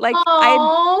lullaby. Like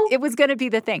it was going to be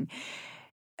the thing.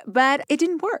 But it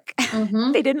didn't work.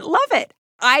 They didn't love it.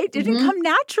 I didn't come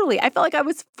naturally. I felt like I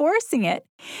was forcing it.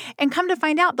 And come to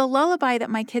find out, the lullaby that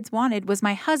my kids wanted was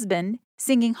my husband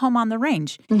singing Home on the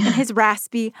Range in his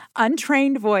raspy,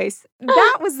 untrained voice.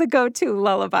 That was the go-to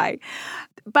lullaby.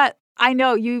 But I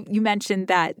know you mentioned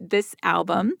that this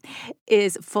album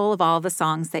is full of all the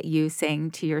songs that you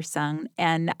sang to your son.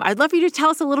 And I'd love for you to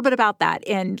tell us a little bit about that.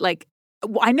 And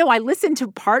I know I listened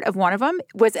to part of one of them.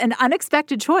 Was an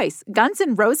unexpected choice. Guns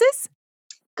N' Roses?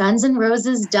 Guns N'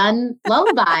 Roses done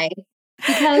lullaby.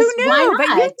 Because who knew? Why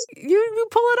not? But you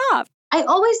pull it off. I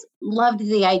always loved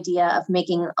the idea of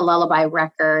making a lullaby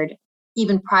record.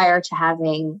 Even prior to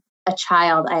having a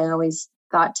child, I always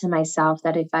thought to myself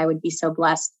that if I would be so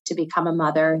blessed to become a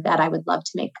mother, that I would love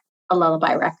to make a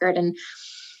lullaby record. And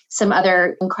some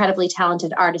other incredibly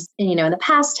talented artists, in the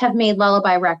past have made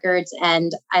lullaby records,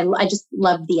 and I just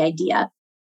loved the idea.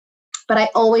 But I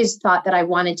always thought that I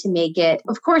wanted to make it.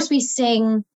 Of course, we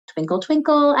sing Twinkle,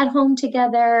 Twinkle at home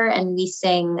together, and we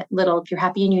sing Little If You're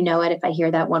Happy and You Know It, if I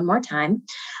hear that one more time.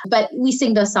 But we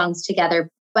sing those songs together.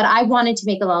 But I wanted to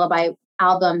make a lullaby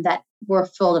album that were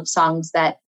full of songs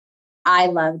that I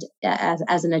loved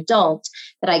as an adult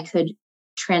that I could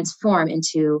transform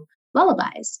into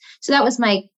lullabies. So that was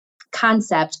my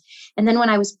concept. And then when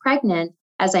I was pregnant,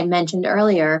 as I mentioned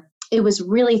earlier, it was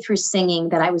really through singing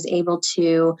that I was able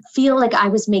to feel like I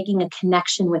was making a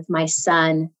connection with my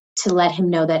son to let him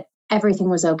know that everything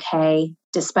was okay,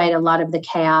 despite a lot of the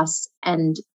chaos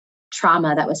and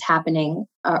trauma that was happening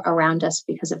around us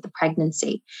because of the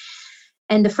pregnancy.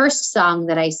 And the first song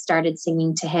that I started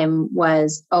singing to him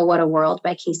was "Oh, What a World"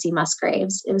 by Casey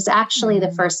Musgraves. It was actually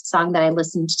the first song that I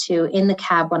listened to in the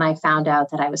cab when I found out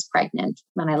that I was pregnant,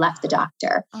 when I left the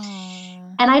doctor.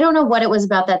 Oh. And I don't know what it was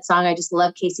about that song. I just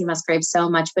love Casey Musgraves so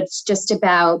much, but it's just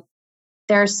about,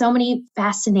 there are so many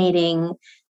fascinating,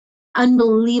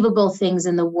 unbelievable things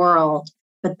in the world,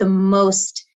 but the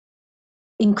most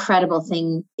incredible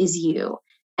thing is you.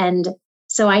 And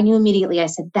so I knew immediately, I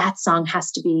said, that song has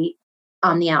to be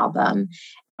on the album.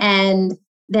 And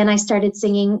then I started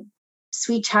singing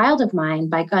 "Sweet Child of Mine"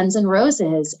 by Guns N'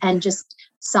 Roses, and just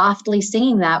softly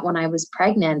singing that when I was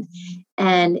pregnant.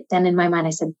 And then in my mind,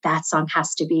 I said, that song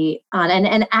has to be on.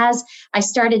 And as I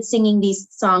started singing these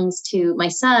songs to my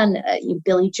son,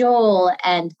 Billy Joel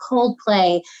and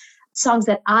Coldplay, songs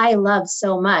that I love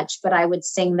so much, but I would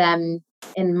sing them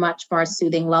in much more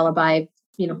soothing lullaby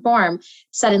form.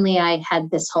 Suddenly I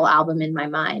had this whole album in my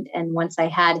mind. And once I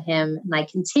had him, and I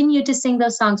continued to sing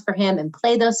those songs for him and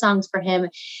play those songs for him,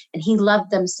 and he loved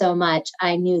them so much,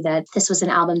 I knew that this was an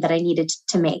album that I needed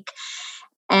to make.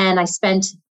 And I spent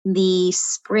the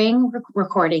spring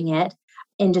recording it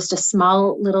in just a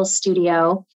small little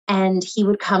studio. And he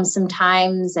would come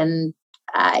sometimes, and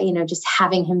just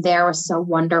having him there was so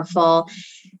wonderful.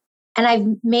 And I've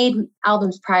made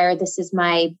albums prior. This is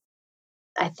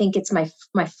I think it's my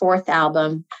fourth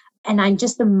album. And I'm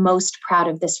just the most proud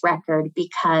of this record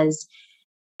because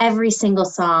every single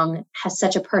song has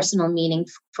such a personal meaning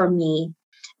for me.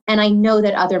 And I know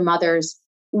that other mothers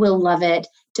will love it,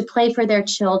 to play for their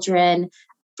children,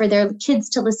 for their kids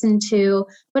to listen to.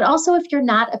 But also, if you're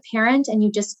not a parent and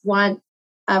you just want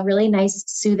a really nice,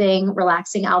 soothing,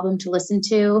 relaxing album to listen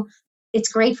to, it's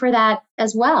great for that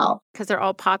as well. Because they're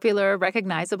all popular,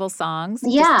 recognizable songs.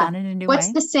 Yeah. Just done in a new way.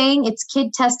 What's the saying? It's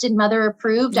kid tested, mother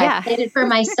approved. Yeah. I played it for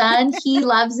my son. He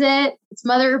loves it. It's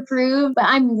mother approved. But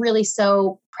I'm really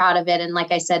so proud of it. And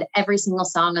like I said, every single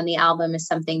song on the album is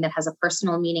something that has a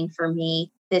personal meaning for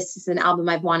me. This is an album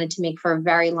I've wanted to make for a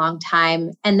very long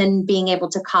time. And then being able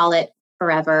to call it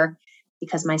Forever,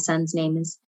 because my son's name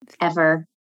is Ever,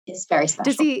 is very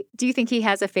special. Do you think he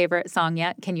has a favorite song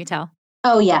yet? Can you tell?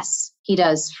 Oh, yes, he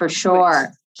does, for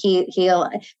sure.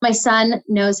 My son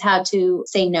knows how to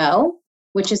say no,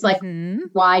 which is like,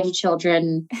 why do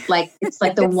children it's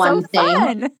like the one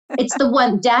thing. It's the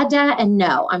one, dad, and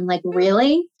no. I'm like,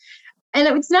 really? And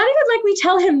it's not even like we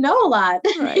tell him no a lot,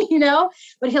 right.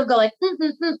 But he'll go like,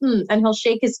 and he'll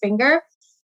shake his finger.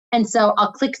 And so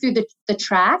I'll click through the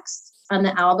tracks on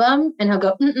the album, and he'll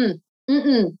go,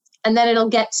 and then it'll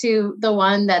get to the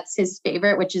one that's his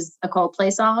favorite, which is a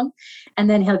Coldplay song. And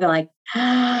then he'll go like,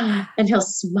 and he'll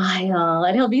smile,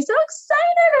 and he'll be so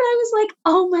excited. And I was like,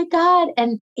 oh my God.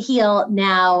 And he'll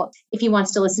now, if he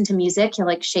wants to listen to music, he'll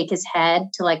like shake his head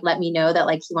to like let me know that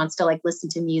like he wants to like listen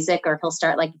to music, or he'll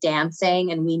start like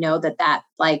dancing. And we know that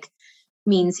like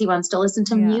means he wants to listen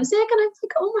to music. And I'm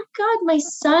like, oh my God, my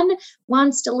son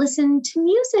wants to listen to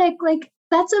music. Like,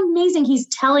 that's amazing. He's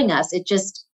telling us. It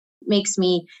just makes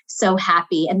me so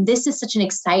happy. And this is such an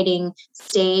exciting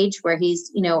stage where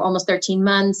he's, almost 13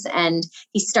 months, and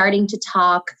he's starting to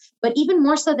talk. But even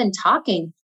more so than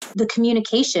talking, the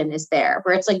communication is there,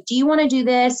 where it's like, do you want to do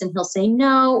this? And he'll say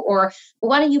no, or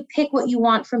why don't you pick what you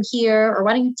want from here? Or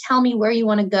why don't you tell me where you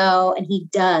want to go? And he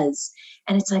does.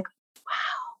 And it's like,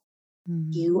 wow,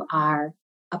 you are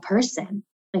a person.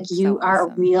 Like, you are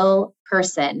a real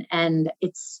person. And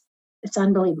it's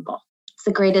unbelievable. It's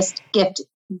the greatest gift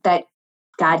that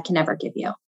God can ever give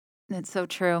you. That's so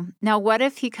true. Now, what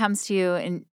if he comes to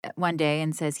you one day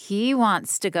and says he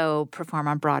wants to go perform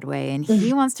on Broadway and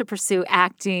he wants to pursue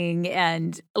acting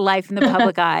and life in the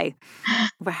public eye?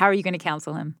 How are you going to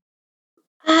counsel him?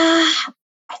 I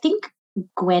think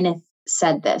Gwyneth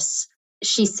said this.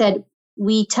 She said,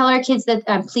 we tell our kids that,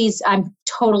 please, I'm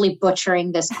totally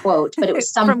butchering this quote, but it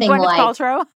was something From Gwyneth like,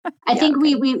 Paltrow? I think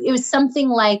it was something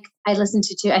like, I listened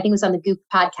to, I think it was on the Goop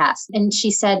podcast. And she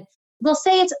said, they'll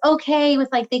say it's okay with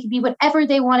like, they can be whatever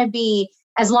they want to be,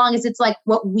 as long as it's like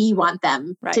what we want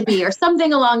them to be, or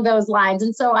something along those lines.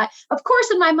 And so of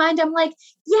course, in my mind, I'm like,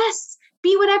 yes,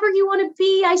 be whatever you want to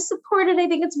be. I support it. I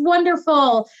think it's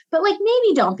wonderful, but like,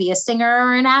 maybe don't be a singer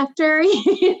or an actor,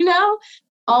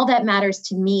 All that matters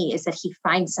to me is that he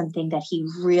finds something that he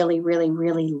really, really,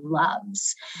 really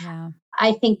loves. Yeah.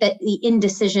 I think that the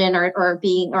indecision or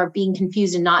being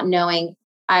confused and not knowing,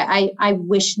 I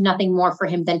wish nothing more for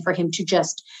him than for him to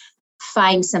just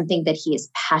find something that he is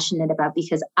passionate about,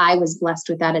 because I was blessed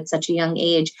with that at such a young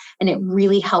age. And it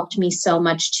really helped me so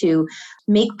much to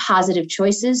make positive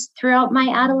choices throughout my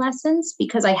adolescence,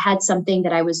 because I had something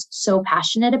that I was so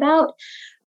passionate about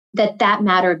that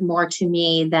mattered more to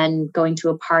me than going to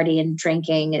a party and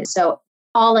drinking. So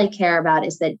all I care about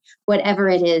is that whatever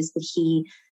it is that he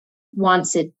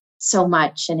wants it so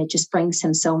much, and it just brings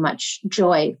him so much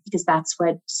joy, because that's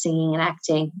what singing and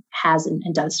acting has and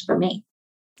does for me.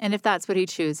 And if that's what he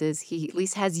chooses, he at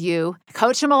least has you.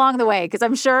 Coach him along the way, because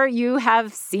I'm sure you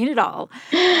have seen it all.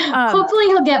 Hopefully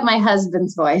he'll get my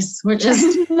husband's voice, which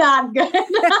is not good.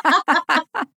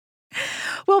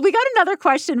 Well, we got another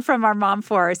question from our mom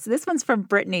force. This one's from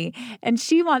Brittany, and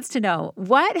she wants to know,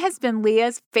 what has been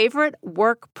Leah's favorite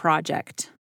work project?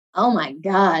 Oh my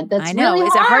God, that's I know. really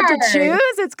Is hard. it hard to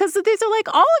choose? It's because these are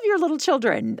like all of your little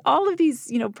children, all of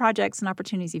these, projects and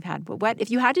opportunities you've had. But what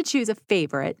if you had to choose a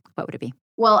favorite, what would it be?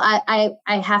 Well, I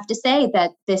have to say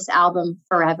that this album,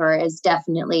 Forever, is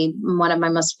definitely one of my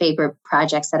most favorite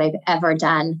projects that I've ever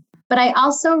done. But I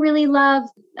also really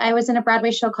I was in a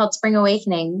Broadway show called Spring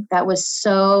Awakening. That was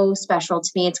so special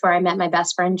to me. It's where I met my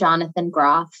best friend, Jonathan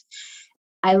Groff.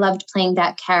 I loved playing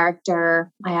that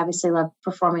character. I obviously love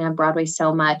performing on Broadway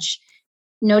so much.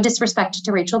 No disrespect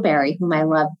to Rachel Berry, whom I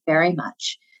love very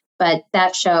much. But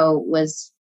that show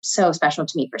was so special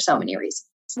to me for so many reasons.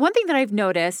 One thing that I've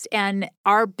noticed, and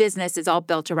our business is all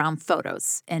built around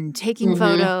photos and taking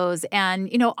photos. And,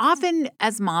 often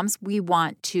as moms, we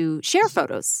want to share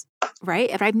photos, right?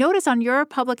 And I've noticed on your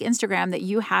public Instagram that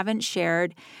you haven't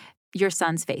shared your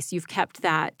son's face. You've kept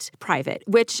that private,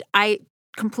 which I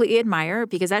completely admire,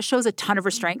 because that shows a ton of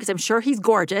restraint, because I'm sure he's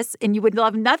gorgeous and you would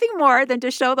love nothing more than to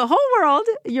show the whole world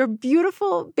your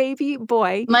beautiful baby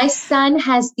boy. My son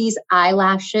has these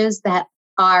eyelashes that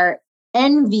are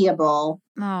enviable.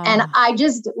 Oh. And I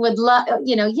just would love,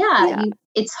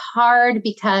 it's hard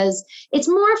because it's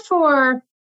more for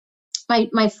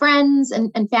my friends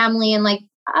and family. And like,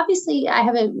 obviously I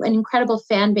have an incredible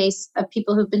fan base of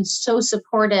people who've been so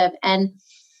supportive, and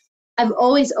I've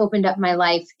always opened up my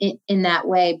life in that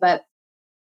way. But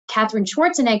Katherine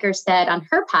Schwarzenegger said on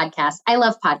her podcast, I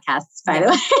love podcasts, by the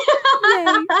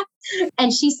way.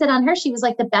 And she said on her, she was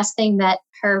like, the best thing that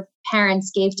her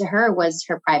parents gave to her was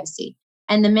her privacy.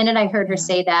 And the minute I heard her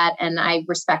say that, and I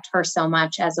respect her so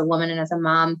much as a woman and as a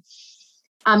mom,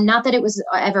 not that it was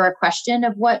ever a question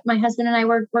of what my husband and I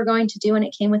were going to do when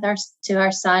it came to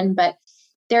our son, but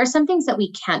there are some things that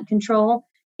we can't control.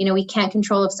 We can't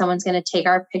control if someone's going to take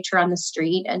our picture on the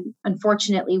street. And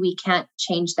unfortunately, we can't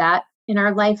change that in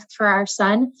our life for our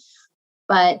son.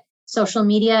 But social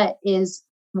media is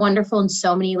wonderful in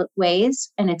so many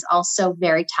ways, and it's also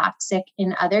very toxic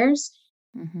in others.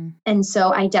 Mm-hmm. And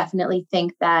so I definitely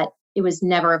think that it was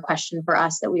never a question for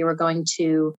us that we were going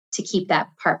to keep that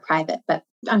part private. But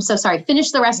I'm so sorry.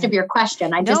 Finish the rest of your question.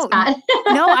 No,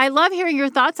 I love hearing your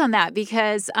thoughts on that,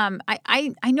 because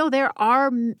I know there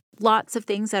are lots of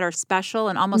things that are special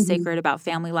and almost sacred about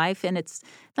family life, and it's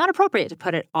not appropriate to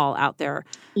put it all out there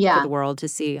for the world to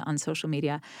see on social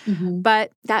media. Mm-hmm.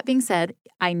 But that being said,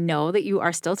 I know that you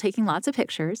are still taking lots of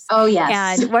pictures. Oh,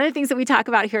 yes. And one of the things that we talk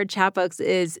about here at Chatbooks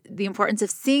is the importance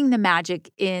of seeing the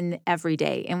magic in every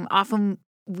day. And often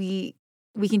we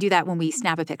can do that when we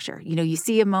snap a picture. You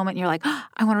see a moment and you're like, oh,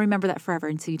 I want to remember that forever.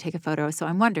 And so you take a photo. So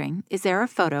I'm wondering, is there a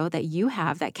photo that you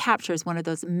have that captures one of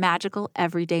those magical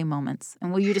everyday moments?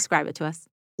 And will you describe it to us?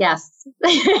 Yes.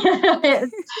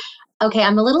 Okay,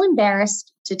 I'm a little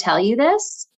embarrassed to tell you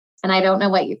this, and I don't know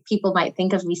what people might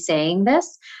think of me saying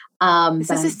this. This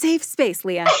is a safe space,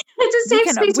 Leah. It's a safe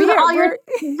space with all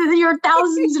your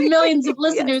thousands and millions of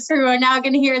listeners who are now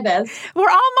going to hear this. We're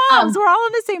all moms. We're all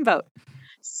in the same boat.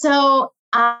 So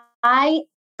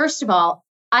first of all,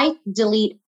 I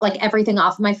delete like everything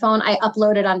off my phone. I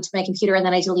upload it onto my computer and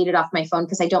then I delete it off my phone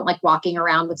because I don't like walking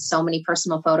around with so many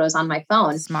personal photos on my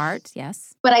phone. Smart,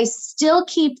 yes. But I still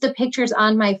keep the pictures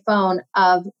on my phone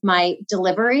of my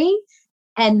delivery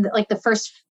and like the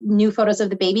first new photos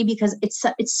of the baby, because it's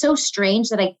so strange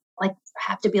that I like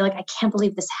have to be like, I can't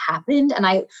believe this happened. And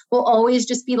I will always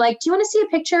just be like, do you want to see a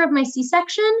picture of my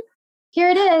C-section? Here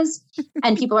it is.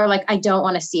 And people are like, I don't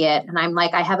want to see it. And I'm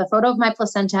like, I have a photo of my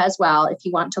placenta as well. If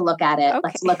you want to look at it, okay.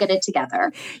 Let's look at it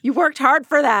together. You worked hard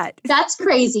for that. That's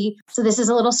crazy. So this is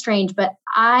a little strange, but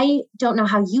I don't know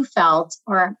how you felt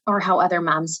or how other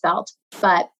moms felt,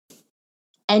 but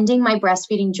ending my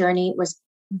breastfeeding journey was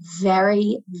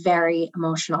very, very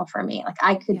emotional for me. Like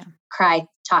I could cry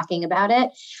talking about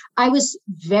it. I was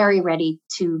very ready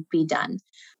to be done.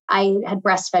 I had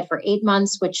breastfed for 8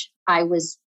 months, which I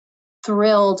was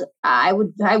thrilled. I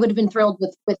would have been thrilled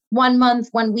with 1 month,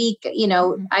 1 week.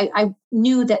 I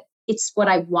knew that it's what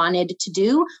I wanted to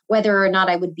do. Whether or not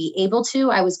I would be able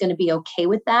to, I was going to be okay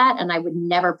with that. And I would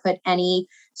never put any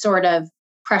sort of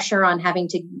pressure on having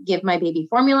to give my baby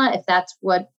formula. If that's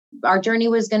what our journey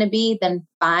was going to be, then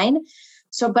fine.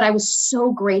 But I was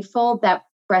so grateful that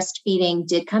breastfeeding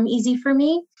did come easy for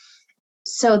me.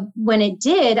 So when it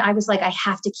did, I was like, I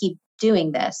have to keep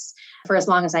doing this for as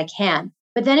long as I can.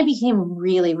 But then it became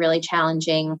really, really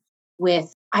challenging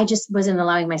I just wasn't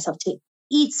allowing myself to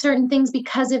eat certain things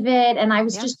because of it. And I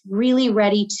was just really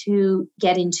ready to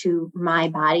get into my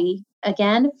body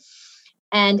again.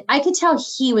 And I could tell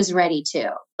he was ready too.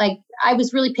 Like I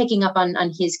was really picking up on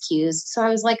his cues. So I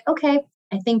was like, okay,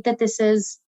 I think that this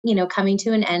is, coming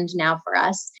to an end now for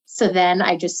us. So then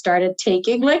I just started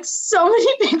taking like so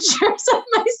many pictures of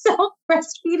myself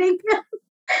breastfeeding him.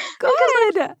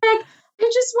 Good. I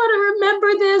just want to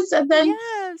remember this. And then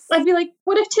I'd be like,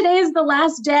 what if today is the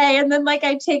last day? And then like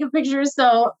I take a picture.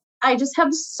 So I just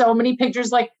have so many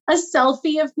pictures, like a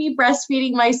selfie of me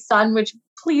breastfeeding my son, which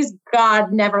please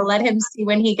God, never let him see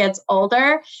when he gets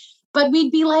older. But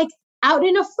we'd be like out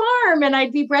in a farm and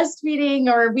I'd be breastfeeding,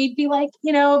 or we'd be like,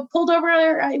 pulled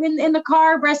over in the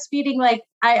car breastfeeding. Like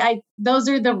those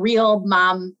are the real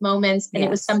mom moments. And it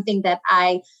was something that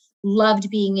I loved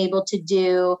being able to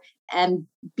do, and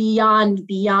beyond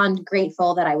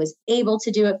grateful that I was able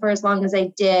to do it for as long as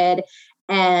I did.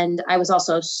 And I was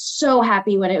also so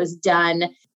happy when it was done.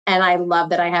 And I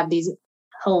love that I have these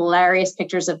hilarious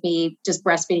pictures of me just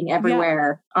breastfeeding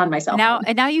everywhere on my cell phone.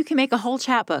 And now you can make a whole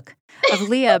chapbook of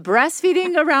Leah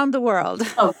breastfeeding around the world.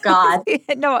 Oh, God.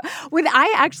 No,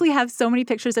 I actually have so many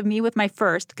pictures of me with my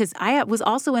first, because I was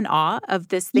also in awe of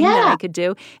this thing that I could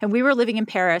do. And we were living in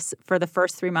Paris for the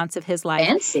first 3 months of his life.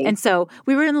 Fancy. And so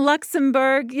we were in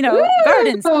Luxembourg,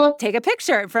 gardens. Take a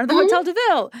picture in front of the Hotel de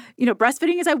Ville.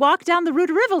 Breastfeeding as I walk down the Rue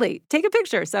de Rivoli. Take a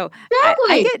picture. So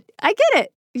exactly. I get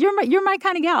it. You're my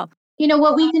kind of gal.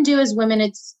 What we can do as women,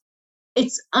 it's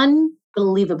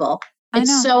unbelievable.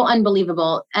 It's so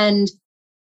unbelievable. And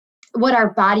what our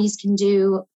bodies can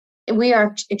do, we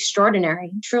are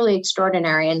extraordinary, truly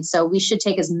extraordinary. And so we should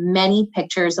take as many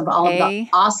pictures of all of the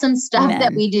awesome stuff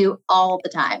that we do all the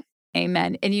time.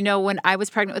 Amen. And when I was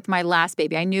pregnant with my last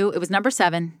baby, I knew it was number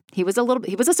 7. He was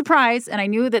a surprise, and I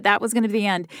knew that was going to be the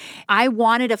end. I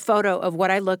wanted a photo of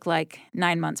what I looked like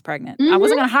 9 months pregnant. I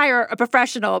wasn't going to hire a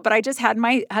professional, but I just had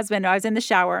my husband. I was in the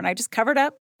shower, and I just covered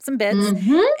up some bits,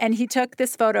 and he took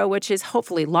this photo, which is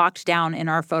hopefully locked down in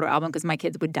our photo album because my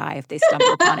kids would die if they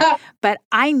stumbled upon it. But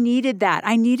I needed that.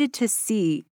 I needed to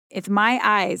see with my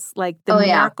eyes, like the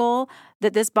miracle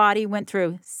that this body went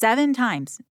through 7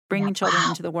 times. Bringing children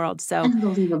into the world. So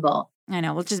unbelievable. I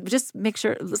know. We'll just make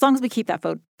sure, as long as we keep that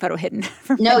photo hidden.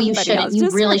 No, you shouldn't. You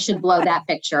really should blow that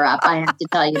picture up. I have to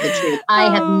tell you the truth.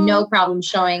 I have no problem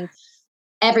showing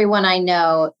everyone I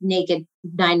know naked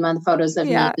 9-month photos of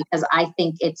me, because I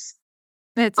think it's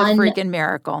a freaking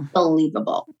miracle.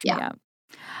 Unbelievable. Yeah.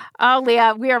 Oh,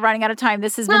 Leah, we are running out of time.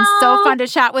 This has been so fun to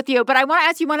chat with you. But I want to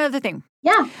ask you one other thing.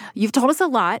 Yeah. You've told us a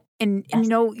lot. And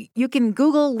you can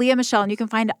Google Leah Michele and you can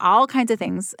find all kinds of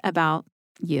things about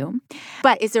you.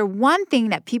 But is there one thing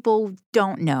that people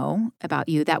don't know about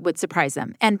you that would surprise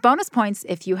them? And bonus points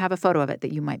if you have a photo of it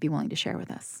that you might be willing to share with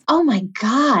us. Oh, my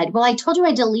God. Well, I told you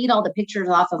I delete all the pictures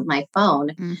off of my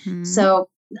phone. So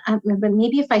but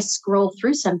maybe if I scroll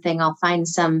through something, I'll find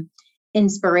some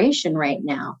inspiration right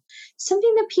now.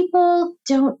 Something that people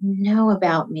don't know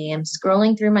about me. I'm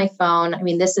scrolling through my phone. I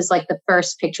mean, this is like the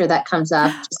first picture that comes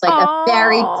up, just like a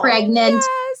very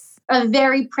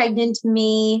pregnant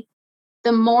me.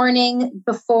 The morning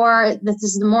before, this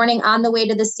is the morning on the way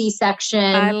to the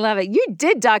C-section. I love it. You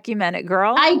did document it,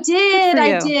 girl. I did.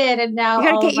 And now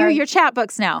you got to get your chat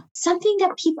books now. Something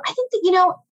that people, I think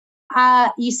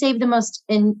that, you saved the most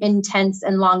intense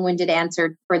and long-winded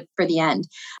answer for the end.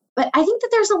 But I think that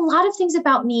there's a lot of things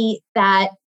about me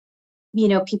that,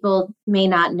 people may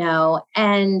not know.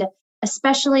 And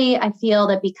especially I feel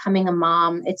that becoming a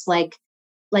mom, it's like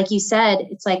you said,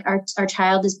 it's like our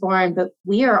child is born, but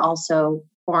we are also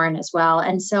born as well.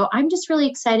 And so I'm just really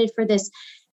excited for this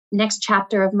next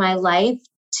chapter of my life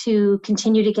to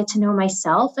continue to get to know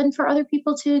myself and for other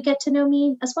people to get to know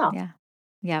me as well.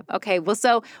 Yeah. Okay. Well,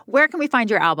 so where can we find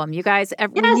your album? You guys,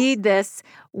 we need this.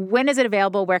 When is it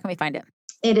available? Where can we find it?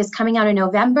 It is coming out in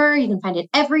November. You can find it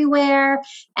everywhere.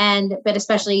 But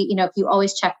especially, if you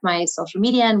always check my social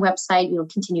media and website, you'll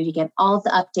continue to get all of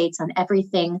the updates on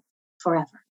everything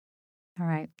forever. All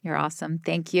right. You're awesome.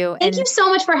 Thank you. Thank you so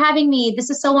much for having me.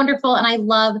 This is so wonderful. And I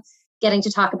love getting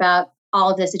to talk about all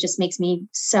of this. It just makes me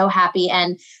so happy.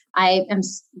 And I am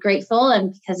grateful,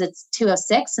 and because it's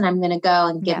 2:06 and I'm going to go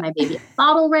and give my baby a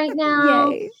bottle right now.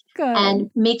 Yay. Good. And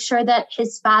make sure that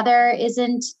his father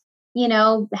isn't,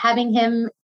 having him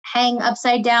hang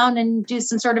upside down and do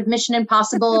some sort of Mission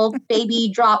Impossible baby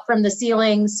drop from the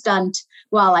ceiling stunt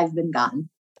while I've been gone.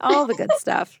 All the good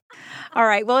stuff. All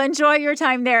right. Well, enjoy your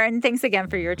time there. And thanks again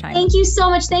for your time. Thank you so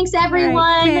much. Thanks, everyone.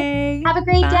 Right, okay. Have a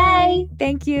great day.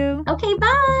 Thank you. Okay,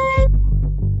 bye.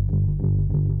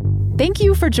 Thank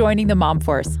you for joining the Mom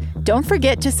Force. Don't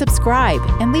forget to subscribe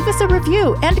and leave us a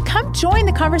review, and come join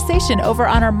the conversation over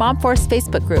on our Mom Force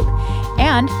Facebook group.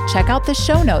 And check out the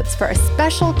show notes for a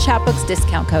special Chatbooks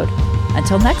discount code.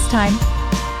 Until next time.